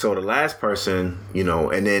right, so the last person,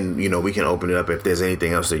 and then, we can open it up if there's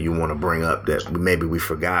anything else that you want to bring up that maybe we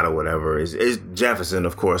forgot or whatever, is Jefferson,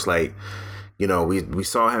 of course. Like, we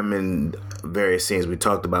saw him in various scenes. We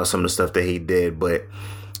talked about some of the stuff that he did, but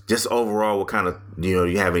just overall, what kind of, do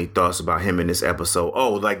you have any thoughts about him in this episode?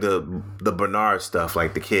 Oh, like the Bernard stuff,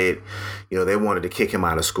 like the kid, they wanted to kick him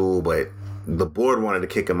out of school, but the board wanted to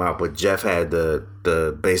kick him out, but Jeff had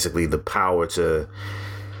the basically the power to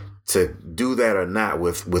do that or not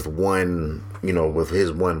with one, with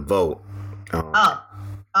his one vote.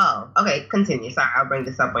 Oh, okay, continue. Sorry, I'll bring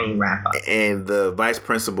this up when you wrap up. And the vice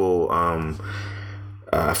principal,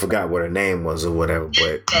 I forgot what her name was or whatever,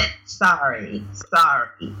 but... Sorry.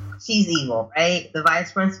 She's evil, right? The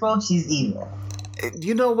vice principal, she's evil.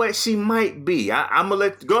 You know what? She might be. I'm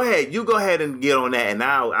going to go ahead. You go ahead and get on that, and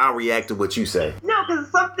I'll react to what you say. No, because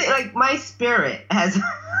something, like, my spirit has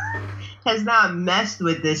not messed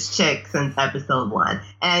with this chick since episode 1. And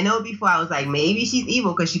I know before I was like, maybe she's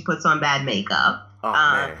evil because she puts on bad makeup. Oh,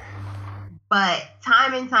 man. But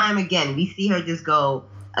time and time again, we see her just go,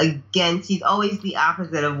 again, she's always the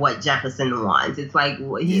opposite of what Jefferson wants. It's like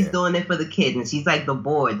he's doing it for the kids, and she's like the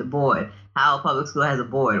board. How a public school has a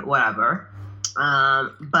board, whatever.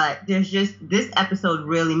 But there's just, this episode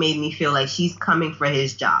really made me feel like she's coming for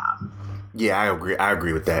his job. Yeah, I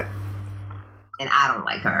agree with that. And I don't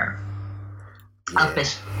like her.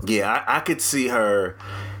 Yeah, I could see her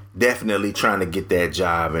definitely trying to get that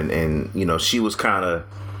job, and she was kind of,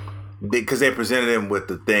 because they presented him with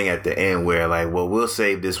the thing at the end where, like, well, we'll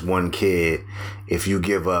save this one kid if you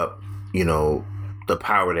give up, the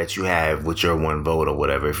power that you have with your one vote or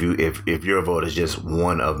whatever. If your vote is just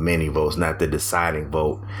one of many votes, not the deciding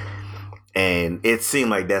vote. And it seemed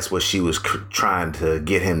like that's what she was trying to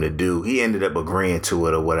get him to do. He ended up agreeing to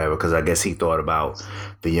it or whatever, because I guess he thought about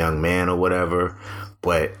the young man or whatever.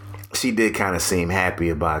 But she did kind of seem happy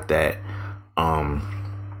about that.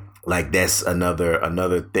 Like that's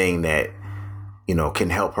another thing that, can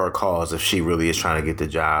help her cause if she really is trying to get the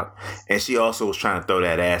job. And she also was trying to throw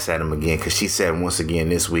that ass at him again, because she said once again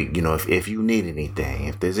this week, if you need anything,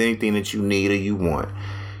 if there's anything that you need or you want,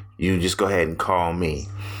 you just go ahead and call me.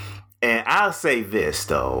 And I'll say this,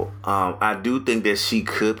 though. I do think that she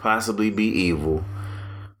could possibly be evil,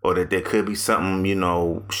 or that there could be something,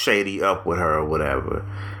 shady up with her or whatever.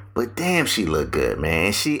 But damn, she looked good,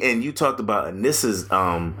 man. And you talked about Anissa's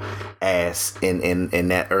ass in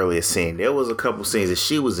that earlier scene. There was a couple scenes that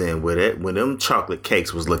she was in with it when them chocolate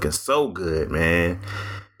cakes was looking so good, man.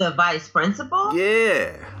 The vice principal?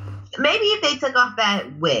 Yeah. Maybe if they took off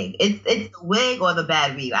that wig. It's the wig or the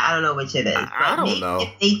bad weave. I don't know which it is. I don't know.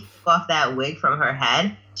 If they took off that wig from her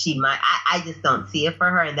head, she might. I just don't see it for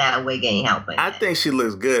her, and that wig ain't helping. I think she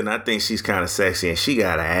looks good, and I think she's kind of sexy, and she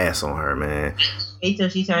got an ass on her, man. Wait till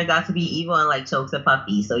she turns out to be evil and like chokes a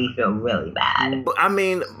puppy, so you feel really bad. But I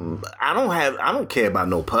mean, I don't care about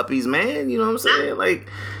no puppies, man. You know what I'm saying? Like,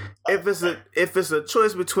 if it's a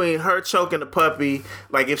choice between her choking a puppy,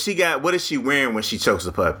 like if she got, what is she wearing when she chokes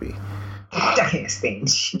a puppy? I can't stand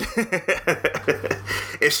shit.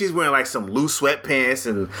 If she's wearing like some loose sweatpants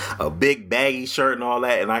and a big baggy shirt and all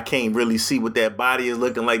that, and I can't really see what that body is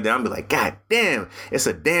looking like, then I'll be like, God damn, it's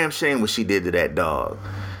a damn shame what she did to that dog.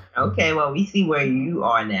 Okay, well, we see where you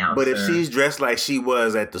are now. But sir. If she's dressed like she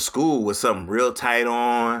was at the school with something real tight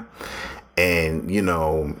on, and you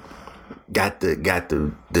know, got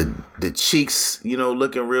the cheeks, you know,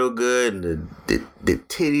 looking real good, and the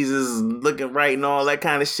titties is looking right and all that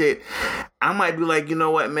kind of shit, I might be like, you know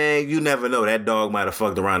what, man, you never know. That dog might have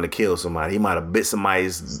fucked around to kill somebody. He might have bit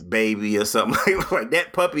somebody's baby or something. Like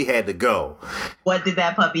that puppy had to go. What did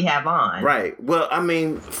that puppy have on? Right. Well, I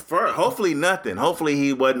mean, hopefully nothing. Hopefully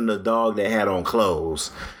he wasn't a dog that had on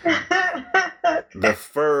clothes. The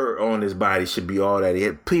fur on his body should be all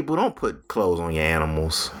that. People, don't put clothes on your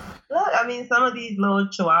animals. Look, I mean, some of these little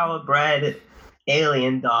Chihuahua bred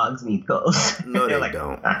alien dogs need clothes. No, they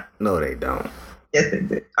don't. No, they don't. Yes, they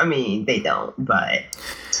do. I mean, they don't, but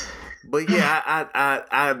yeah,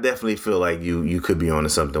 I definitely feel like you could be onto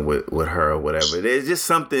something with her or whatever. There's just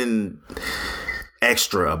something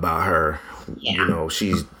extra about her. Yeah. You know,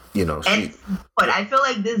 she's, you know, but I feel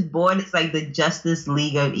like this board is like the Justice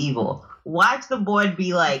League of Evil. Watch the board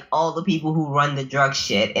be like all the people who run the drug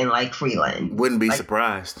shit in like Freeland. Wouldn't be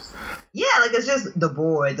surprised. Yeah, like it's just the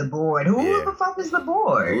board. Who the fuck is the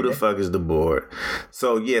board? Who the fuck is the board?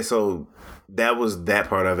 So that was that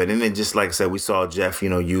part of it. And then just like I said, we saw Jeff, you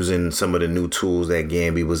know, using some of the new tools that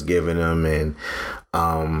Gambi was giving him, and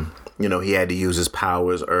you know, he had to use his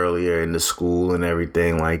powers earlier in the school and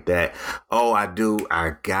everything like that. Oh, I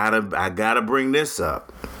gotta bring this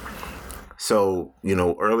up. So, you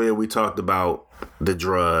know, earlier we talked about the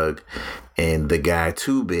drug and the guy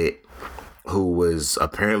 2-Bit, who was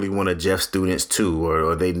apparently one of Jeff's students too,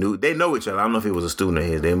 or they know each other. I don't know if he was a student of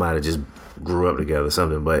his. They might have just grew up together or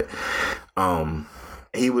something, but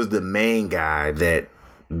he was the main guy that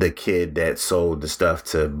the kid that sold the stuff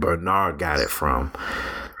to Bernard got it from.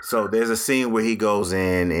 So there's a scene where he goes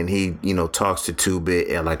in and he, you know, talks to 2-Bit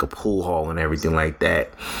at like a pool hall and everything like that.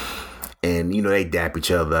 And, you know, they dap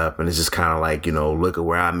each other up, and it's just kind of like, you know, look at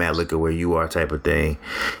where I'm at, look at where you are type of thing.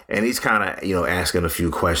 And he's kind of, you know, asking a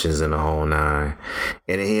few questions in the whole nine.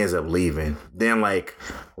 And then he ends up leaving. Then, like,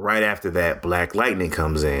 right after that, Black Lightning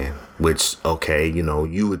comes in, which, okay, you know,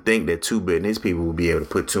 you would think that 2-Bit and his people would be able to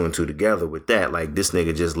put two and two together with that. Like, this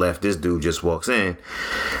nigga just left, this dude just walks in.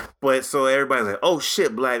 But so everybody's like, oh,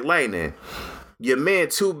 shit, Black Lightning. Your man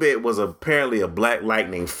 2-Bit was apparently a Black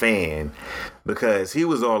Lightning fan, because he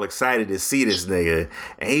was all excited to see this nigga,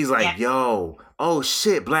 and he's like, yo, oh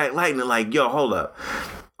shit, Black Lightning, like, yo, hold up.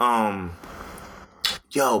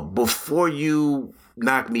 Yo, before you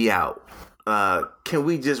knock me out, can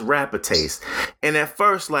we just rap a taste? And at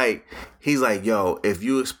first, like, he's like, yo, if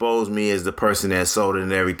you expose me as the person that sold it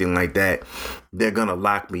and everything like that, they're gonna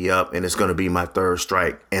lock me up, and it's gonna be my third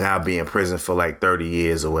strike, and I'll be in prison for like 30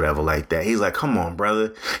 years or whatever like that. He's like, come on,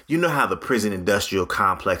 brother. You know how the prison industrial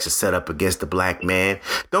complex is set up against the black man.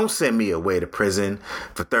 Don't send me away to prison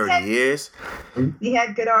for 30 years. He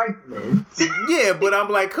had good arguments. Yeah, but I'm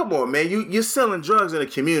like, come on, man. You're selling drugs in the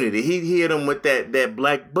community. He hit him with that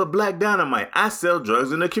black dynamite. I sell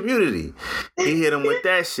drugs in the community. He hit him with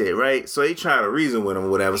that shit, right? So he tried to reason with him or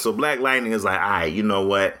whatever. So Black Lightning is like, all right, you know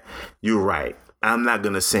what? You're right. I'm not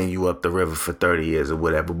going to send you up the river for 30 years or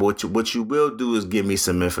whatever. But what you will do is give me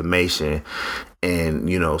some information, and,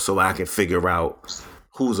 you know, so I can figure out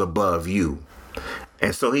who's above you.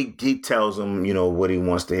 And so he tells him, you know, what he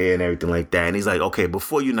wants to hear and everything like that. And he's like, okay,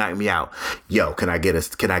 before you knock me out, yo, can I get this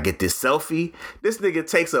selfie? This nigga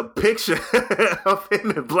takes a picture of him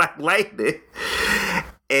and Black Lightning.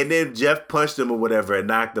 And then Jeff punched him or whatever and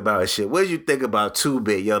knocked him out and shit. What did you think about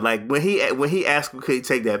 2-Bit, yo? Like, when he asked him could he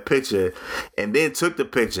take that picture and then took the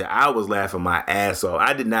picture, I was laughing my ass off.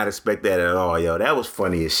 I did not expect that at all, yo. That was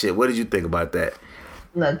funny as shit. What did you think about that?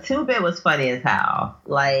 Look, 2-Bit was funny as hell.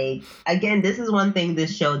 Like, again, this is one thing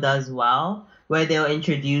this show does well, where they'll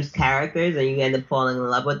introduce characters and you end up falling in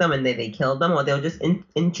love with them and then they kill them, or they'll just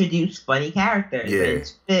introduce funny characters. Yeah.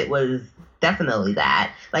 And it was definitely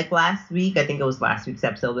that. Like last week, I think it was last week's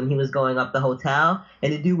episode, when he was going up the hotel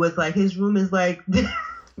and the dude was like, his room is like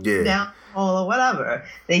Yeah. down the hall or whatever.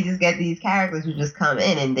 They just get these characters who just come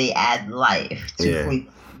in and they add life to Sleep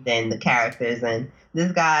than the characters. And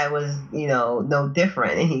this guy was, no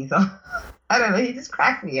different. And he's all, I don't know, he just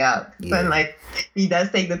cracked me up. Yeah. And like, he does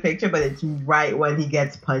take the picture, but it's right when he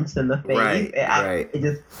gets punched in the face. Right. It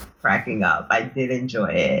just cracking up. I did enjoy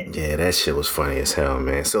it. Yeah, that shit was funny as hell,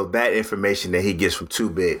 man. So that information that he gets from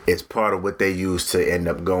 2-Bit is part of what they use to end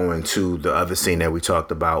up going to the other scene that we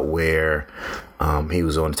talked about where he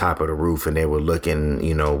was on top of the roof and they were looking,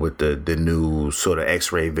 with the new sort of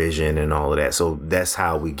x-ray vision and all of that. So that's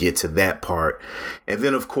how we get to that part. And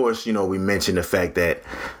then, of course, we mentioned the fact that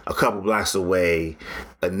a couple blocks away,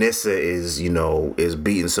 Anissa is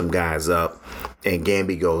beating some guys up, and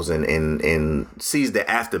Gambi goes and sees the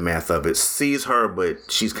aftermath of it, sees her, but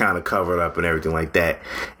she's kind of covered up and everything like that.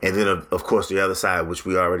 And then, of course, the other side, which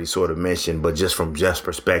we already sort of mentioned, but just from Jeff's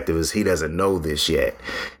perspective, is he doesn't know this yet,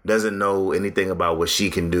 doesn't know anything about what she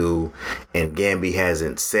can do, and Gambi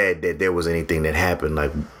hasn't said that there was anything that happened.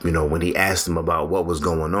 Like, when he asked him about what was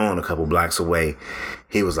going on a couple blocks away,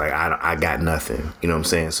 he was like, I got nothing. You know what I'm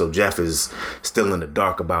saying? So Jeff is still in the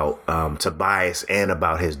dark about Tobias and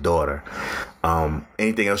about his daughter.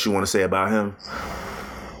 Anything else you want to say about him?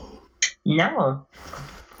 No.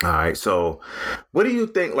 All right. So what do you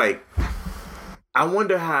think? Like, I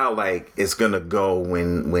wonder how it's gonna go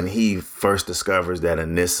when he first discovers that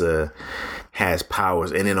Anissa has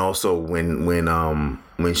powers, and then also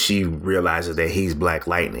when she realizes that he's Black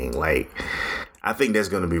Lightning. Like, I think that's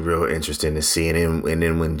going to be real interesting to see. And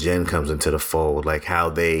then when Jen comes into the fold, like how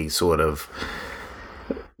they sort of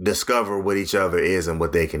discover what each other is and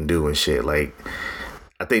what they can do and shit. Like,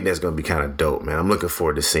 I think that's going to be kind of dope, man. I'm looking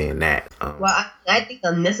forward to seeing that. Well, I think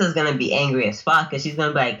Anissa's going to be angry as fuck, because she's going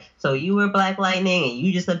to be like, so you were Black Lightning and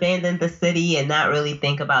you just abandoned the city and not really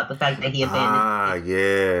think about the fact that he abandoned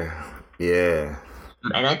the city. Yeah.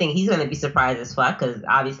 And I think he's going to be surprised as fuck, because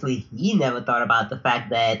obviously he never thought about the fact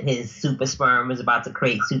that his super sperm was about to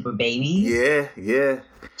create super babies. Yeah.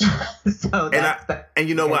 So and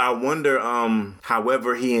you know what? I wonder,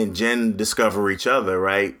 however he and Jen discover each other,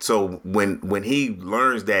 right? So when he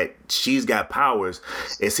learns that she's got powers,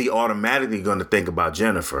 is he automatically going to think about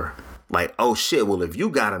Jennifer? Like, oh shit, well, if you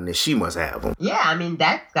got him, then she must have him. Yeah, I mean,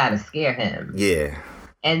 that's got to scare him. Yeah.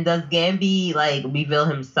 And does Gambi reveal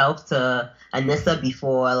himself to Anissa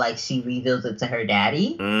before she reveals it to her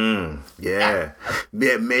daddy? Yeah.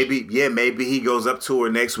 Maybe he goes up to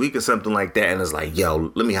her next week or something like that and is like,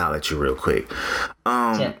 yo, let me holler at you real quick.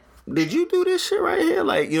 Did you do this shit right here?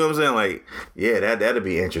 Like, you know what I'm saying? Like, yeah, that'd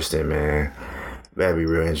be interesting, man. That'd be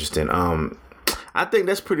real interesting. I think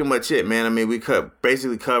that's pretty much it, man. I mean, we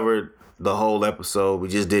basically covered the whole episode. We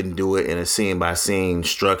just didn't do it in a scene by scene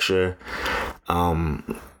structure.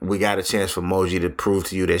 We got a chance for Moji to prove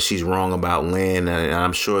to you that she's wrong about Lynn, and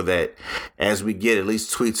I'm sure that as we get at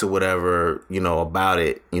least tweets or whatever, about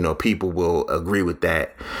it, people will agree with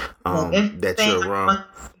that. That you're wrong.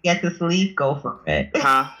 Get to sleep, go for it.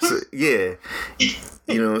 So, yeah.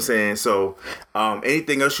 You know what I'm saying? So,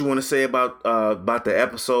 anything else you want to say about the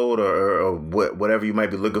episode or whatever you might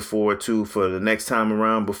be looking forward to for the next time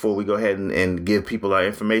around before we go ahead and give people our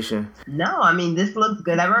information? No, I mean, this looks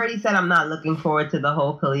good. I've already said I'm not looking forward to the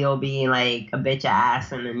whole Khalil being a bitch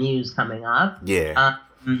ass in the news coming up. Yeah.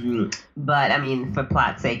 But I mean, for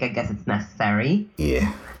plot's sake, I guess it's necessary.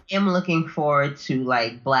 Yeah. I'm looking forward to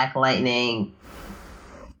Black Lightning,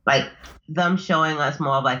 them showing us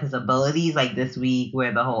more of his abilities, this week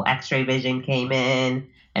where the whole X-ray vision came in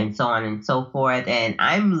and so on and so forth. And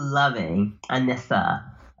I'm loving Anissa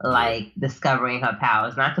discovering her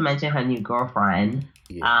powers, not to mention her new girlfriend.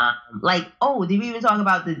 Yeah. Did we even talk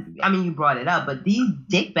about you brought it up, but these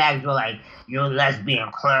dick bags were like, you're a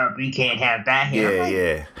lesbian club, you can't have that here.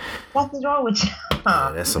 Yeah. What is wrong with you?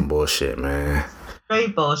 Yeah, that's some bullshit, man.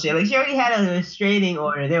 Straight bullshit. She already had a restraining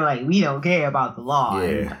order. They were like, we don't care about the law.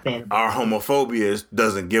 Yeah. Our homophobia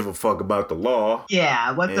doesn't give a fuck about the law.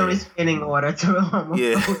 Yeah. What's the restraining order to a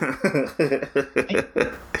homophobia?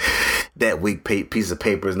 Yeah. That weak piece of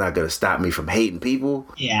paper is not going to stop me from hating people.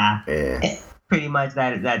 Yeah. Pretty much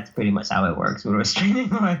that's pretty much how it works with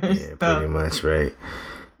restraining orders. Yeah, pretty much, right.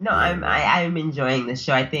 No, I'm enjoying this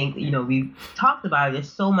show. I think, we talked about it. There's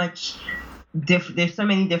so much there's so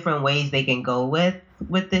many different ways they can go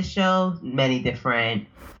with this show, many different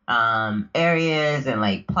areas and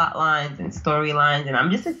like plot lines and storylines, and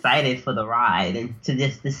I'm just excited for the ride and to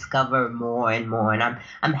just discover more and more. And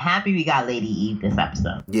I'm happy we got Lady Eve this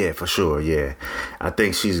episode. Yeah, for sure. Yeah, I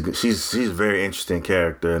think she's a very interesting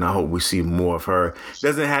character, and I hope we see more of her.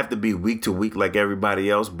 Doesn't have to be week to week like everybody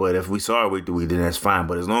else, but if we saw her week to week, then that's fine.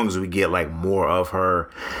 But as long as we get like more of her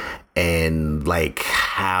and like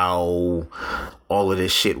how all of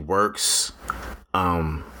this shit works,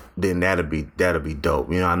 then that'll be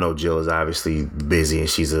dope. You know, I know Jill is obviously busy and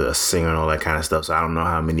she's a singer and all that kind of stuff, so I don't know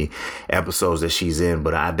how many episodes that she's in,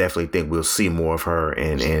 but I definitely think we'll see more of her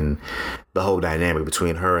and the whole dynamic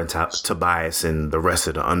between her and Tobias and the rest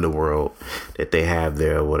of the underworld that they have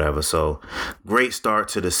there or whatever. So great start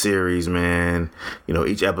to the series, man. You know,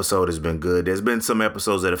 each episode has been good. There's been some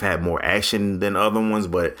episodes that have had more action than other ones,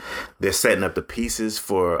 but they're setting up the pieces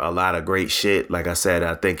for a lot of great shit. Like I said,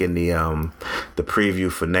 I think in the preview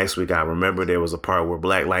for next week, I remember there was a part where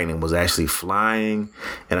Black Lightning was actually flying,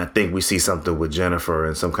 and I think we see something with Jennifer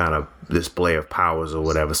and some kind of display of powers or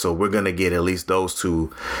whatever. So we're gonna get at least those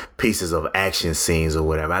two pieces of action scenes or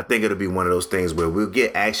whatever. I think it'll be one of those things where we'll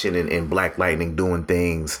get action in Black Lightning doing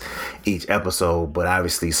things each episode, but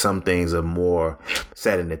obviously some things are more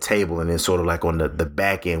setting the table, and then sort of like on the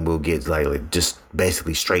back end we'll get like just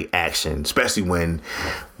basically straight action, especially when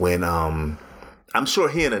I'm sure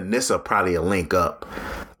he and Anissa probably will link up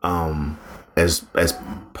as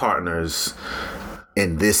partners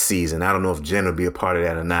in this season. I don't know if Jen will be a part of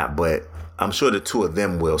that or not, but I'm sure the two of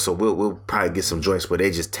them will. So we'll probably get some joints where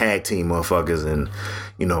they just tag team motherfuckers and,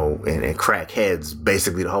 you know, and crack heads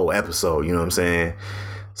basically the whole episode. You know what I'm saying?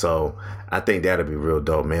 So I think that'll be real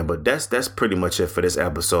dope, man. But that's pretty much it for this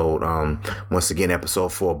episode. Once again,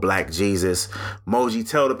 episode 4, Black Jesus. Moji,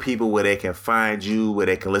 tell the people where they can find you, where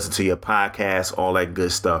they can listen to your podcast, all that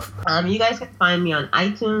good stuff. You guys can find me on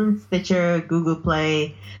iTunes, Stitcher, Google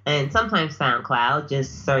Play, and sometimes SoundCloud.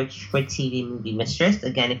 Just search for TV Movie Mistress.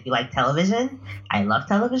 Again, if you like television, I love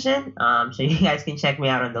television. So you guys can check me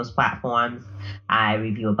out on those platforms. I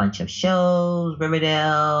review a bunch of shows: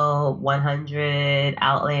 Riverdale, 100,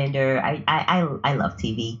 Outlander. I love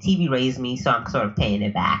TV. TV raised me, so I'm sort of paying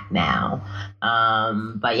it back now.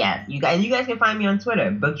 But yeah, you guys can find me on Twitter,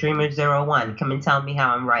 BookDreamer01. Come and tell me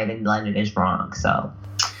how I'm right and Leonard is wrong. So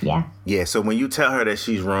yeah. Yeah, so when you tell her that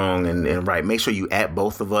she's wrong and right, make sure you at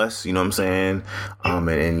both of us, you know what I'm saying?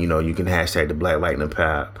 And you know, you can hashtag the Black Lightning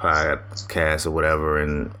podcast or whatever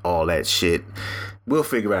and all that shit. We'll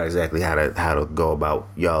figure out exactly how to go about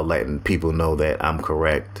y'all letting people know that I'm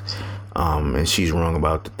correct. And she's wrong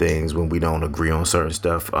about the things when we don't agree on certain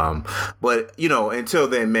stuff. But, you know, until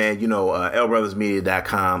then, man, you know,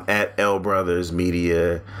 lbrothersmedia.com, at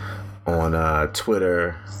lbrothersmedia on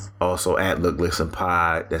Twitter. Also at Look Listen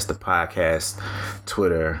Pod. That's the podcast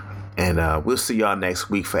Twitter. And we'll see y'all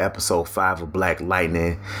next week for episode 5 of Black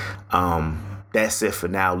Lightning. That's it for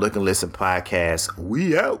now. Look and Listen Podcast.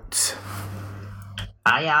 We out.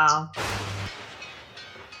 Bye, y'all.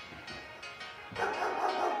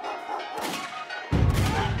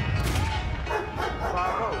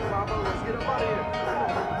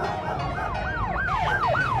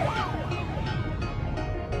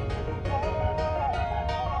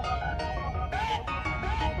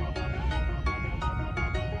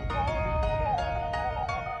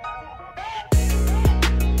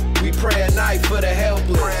 We pray at night for the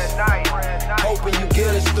helpless, hoping you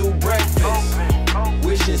get us through breakfast.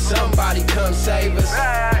 Wishing somebody come save us.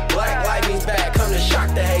 Black Lightning's back, come to shock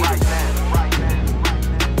the haters.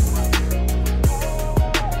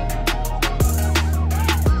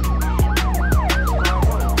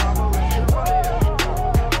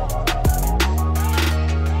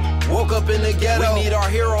 Woke up in the ghetto, we need our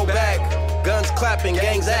hero back. Guns clapping,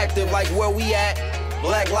 gangs active, like where we at.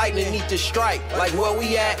 Black Lightning need to strike, like where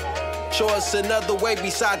we at. Show us another way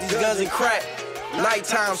besides these guns and crack.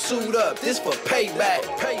 Nighttime suit up, this for payback.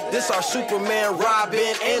 This our Superman,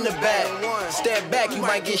 Robin, and the Bat. Step back, you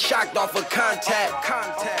might get shocked off of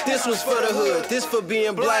contact. This was for the hood, this for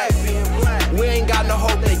being black. We ain't got no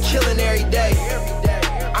hope, they killing every day.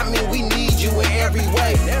 I mean, we need you in every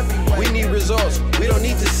way. We need results, we don't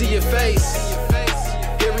need to see your face.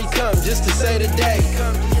 Here we come, just to say the day.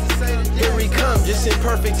 Here we come, just in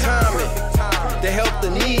perfect timing. To help the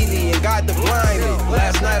needy and guide the blinded.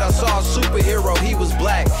 Last night I saw a superhero, he was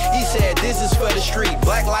black. He said, this is for the street,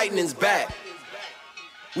 Black Lightning's back.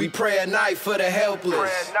 We pray at night for the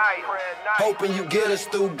helpless, hoping you get us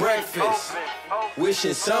through breakfast.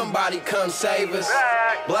 Wishing somebody come save us.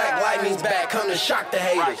 Black Lightning's back, come to shock the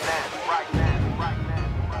haters.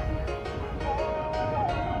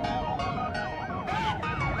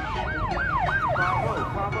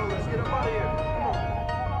 Let's get up out of here.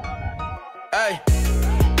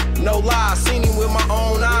 No lie, seen him with my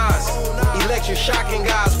own eyes. Electric shocking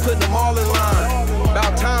guys, putting them all in line.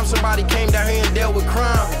 About time somebody came down here and dealt with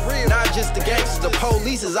crime. Not just the gangsters, the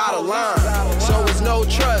police is out of line. So it's no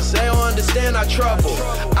trust, they don't understand our trouble.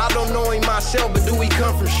 I don't know him myself, but do we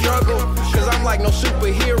come from struggle? Cause I'm like no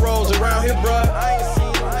superheroes around here, bruh.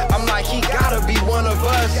 I'm like, he gotta be one of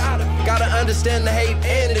us. Gotta understand the hate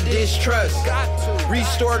and the distrust.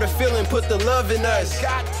 Restore the feeling, put the love in us.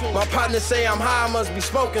 My partner say I'm high, I must be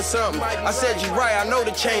smoking something. I said you right, I know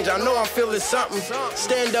the change, I know I'm feeling something.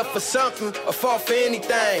 Stand up for something, or fall for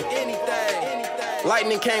anything.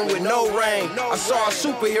 Lightning came with no rain. I saw a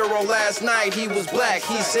superhero last night, he was black.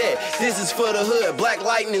 He said, this is for the hood, Black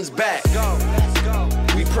Lightning's back.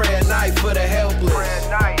 We pray at night for the helpless,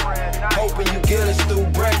 hoping you get us through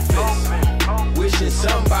breakfast. Wishing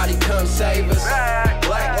somebody come save us.